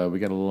shit. We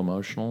got a little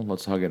emotional.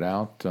 Let's hug it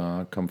out.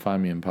 Come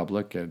find me in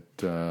public at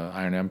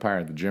Iron Empire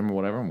at the gym or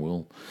whatever, and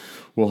we'll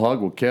hug,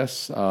 we'll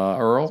kiss.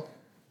 Earl,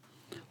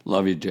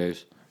 Love you,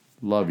 Jace.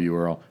 love you,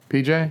 Earl.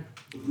 PJ.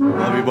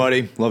 Love you,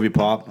 buddy. Love you,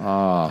 Pop.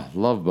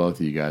 Love both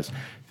of you guys.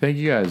 Thank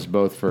you guys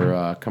both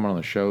for coming on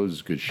the show. It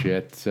was good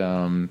shit.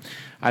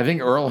 I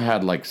think Earl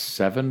had like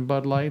 7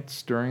 Bud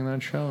Lights during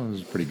that show. It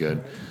was pretty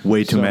good.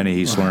 Way too many.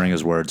 He's slurring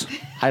his words.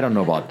 I don't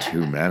know about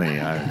too many.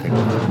 I think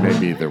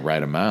maybe the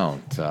right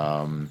amount.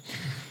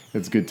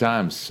 It's good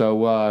times.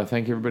 So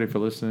thank you everybody for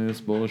listening to this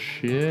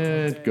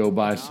bullshit. Go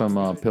buy some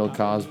Bill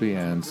Cosby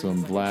and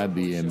some Vlad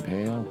the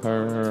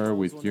Impaler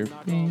with your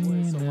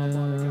penis.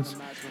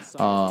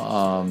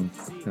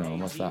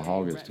 Unless that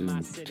hog is too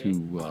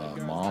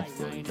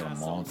monster, you got a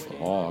monster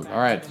hog. All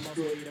right,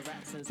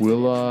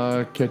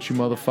 we'll catch you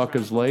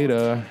motherfuckers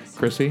later,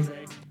 Chrissy.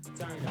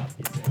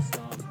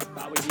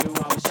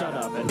 Shut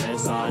up and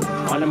listen.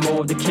 On the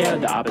move to kill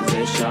the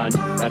opposition.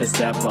 Gotta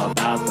step up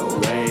out the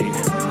way.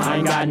 I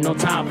ain't got no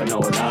time for no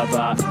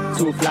lover.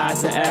 2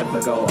 flies to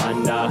ever go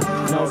under.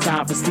 No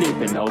time for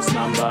sleeping, no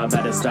slumber.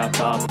 Better step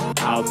up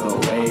out the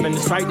way. I'm in the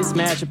strike this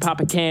match and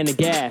pop a can of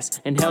gas.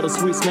 Inhale the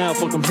sweet smell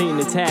for completing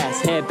the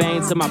task. Head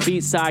bangs to my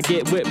beat so I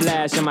get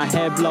whiplash. And my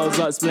head blows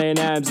up, splitting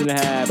abs in the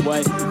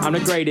halfway. I'm the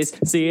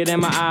greatest, see it in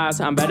my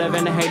eyes. I'm better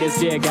than the haters,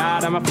 dear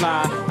God, I'm a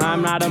fly.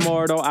 I'm not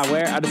immortal, I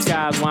wear a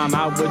disguise. While I'm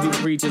out with you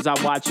preachers,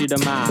 I watch your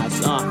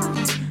demise.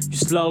 You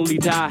slowly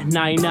die.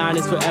 99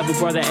 is forever,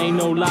 brother, ain't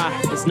no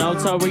lie. It's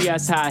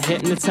notorious how I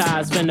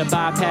hypnotize. Finna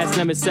bypass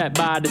limits set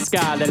by the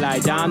sky. They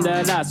like Dom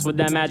the lust with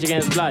that magic in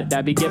his blood.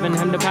 That be giving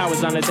him the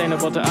powers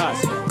unattainable to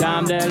us.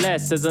 Dom the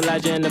less is a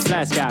legend in the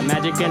flesh. Got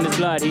magic in his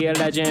blood, he a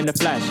legend in the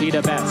flesh. He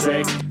the best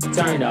trick.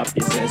 Turn up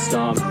your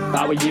system. If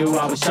I were you,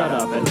 I would shut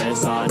up and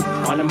listen.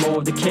 On the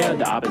move to kill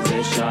the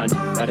opposition.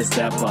 Better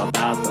step up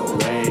out the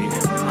way.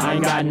 I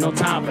ain't got no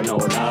time for no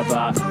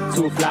lover.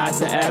 2 flies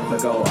to ever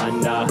go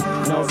under.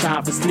 No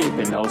time for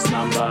sleeping, no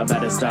slumber.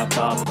 Better step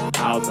up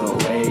out the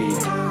way.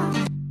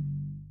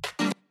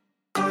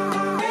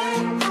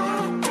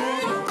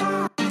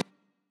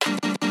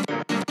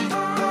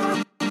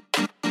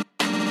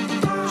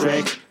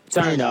 Trick,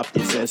 turn up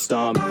your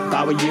system. If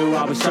I were you,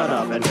 I would shut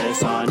up and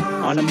listen.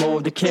 On the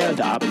move to kill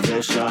the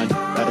opposition.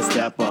 Better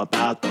step up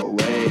out the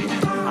way.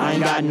 I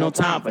ain't got no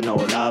time for no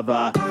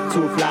lover. 2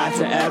 flies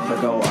to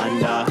ever go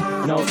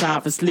under. No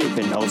time for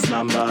sleeping, no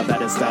slumber.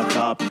 Better step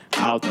up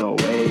out the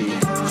way.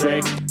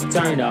 Trick,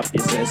 turn up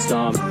your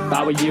system. If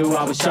I were you,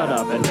 I would shut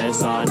up and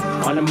listen.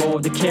 On the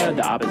move to kill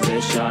the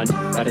opposition.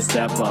 Better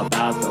step up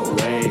out the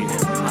way.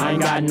 I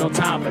ain't got no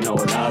time for no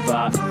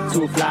lover.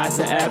 2 flies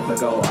to ever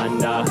go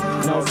under.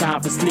 No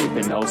time for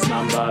sleeping, no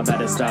slumber.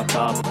 Better step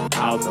up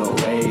out the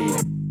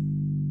way.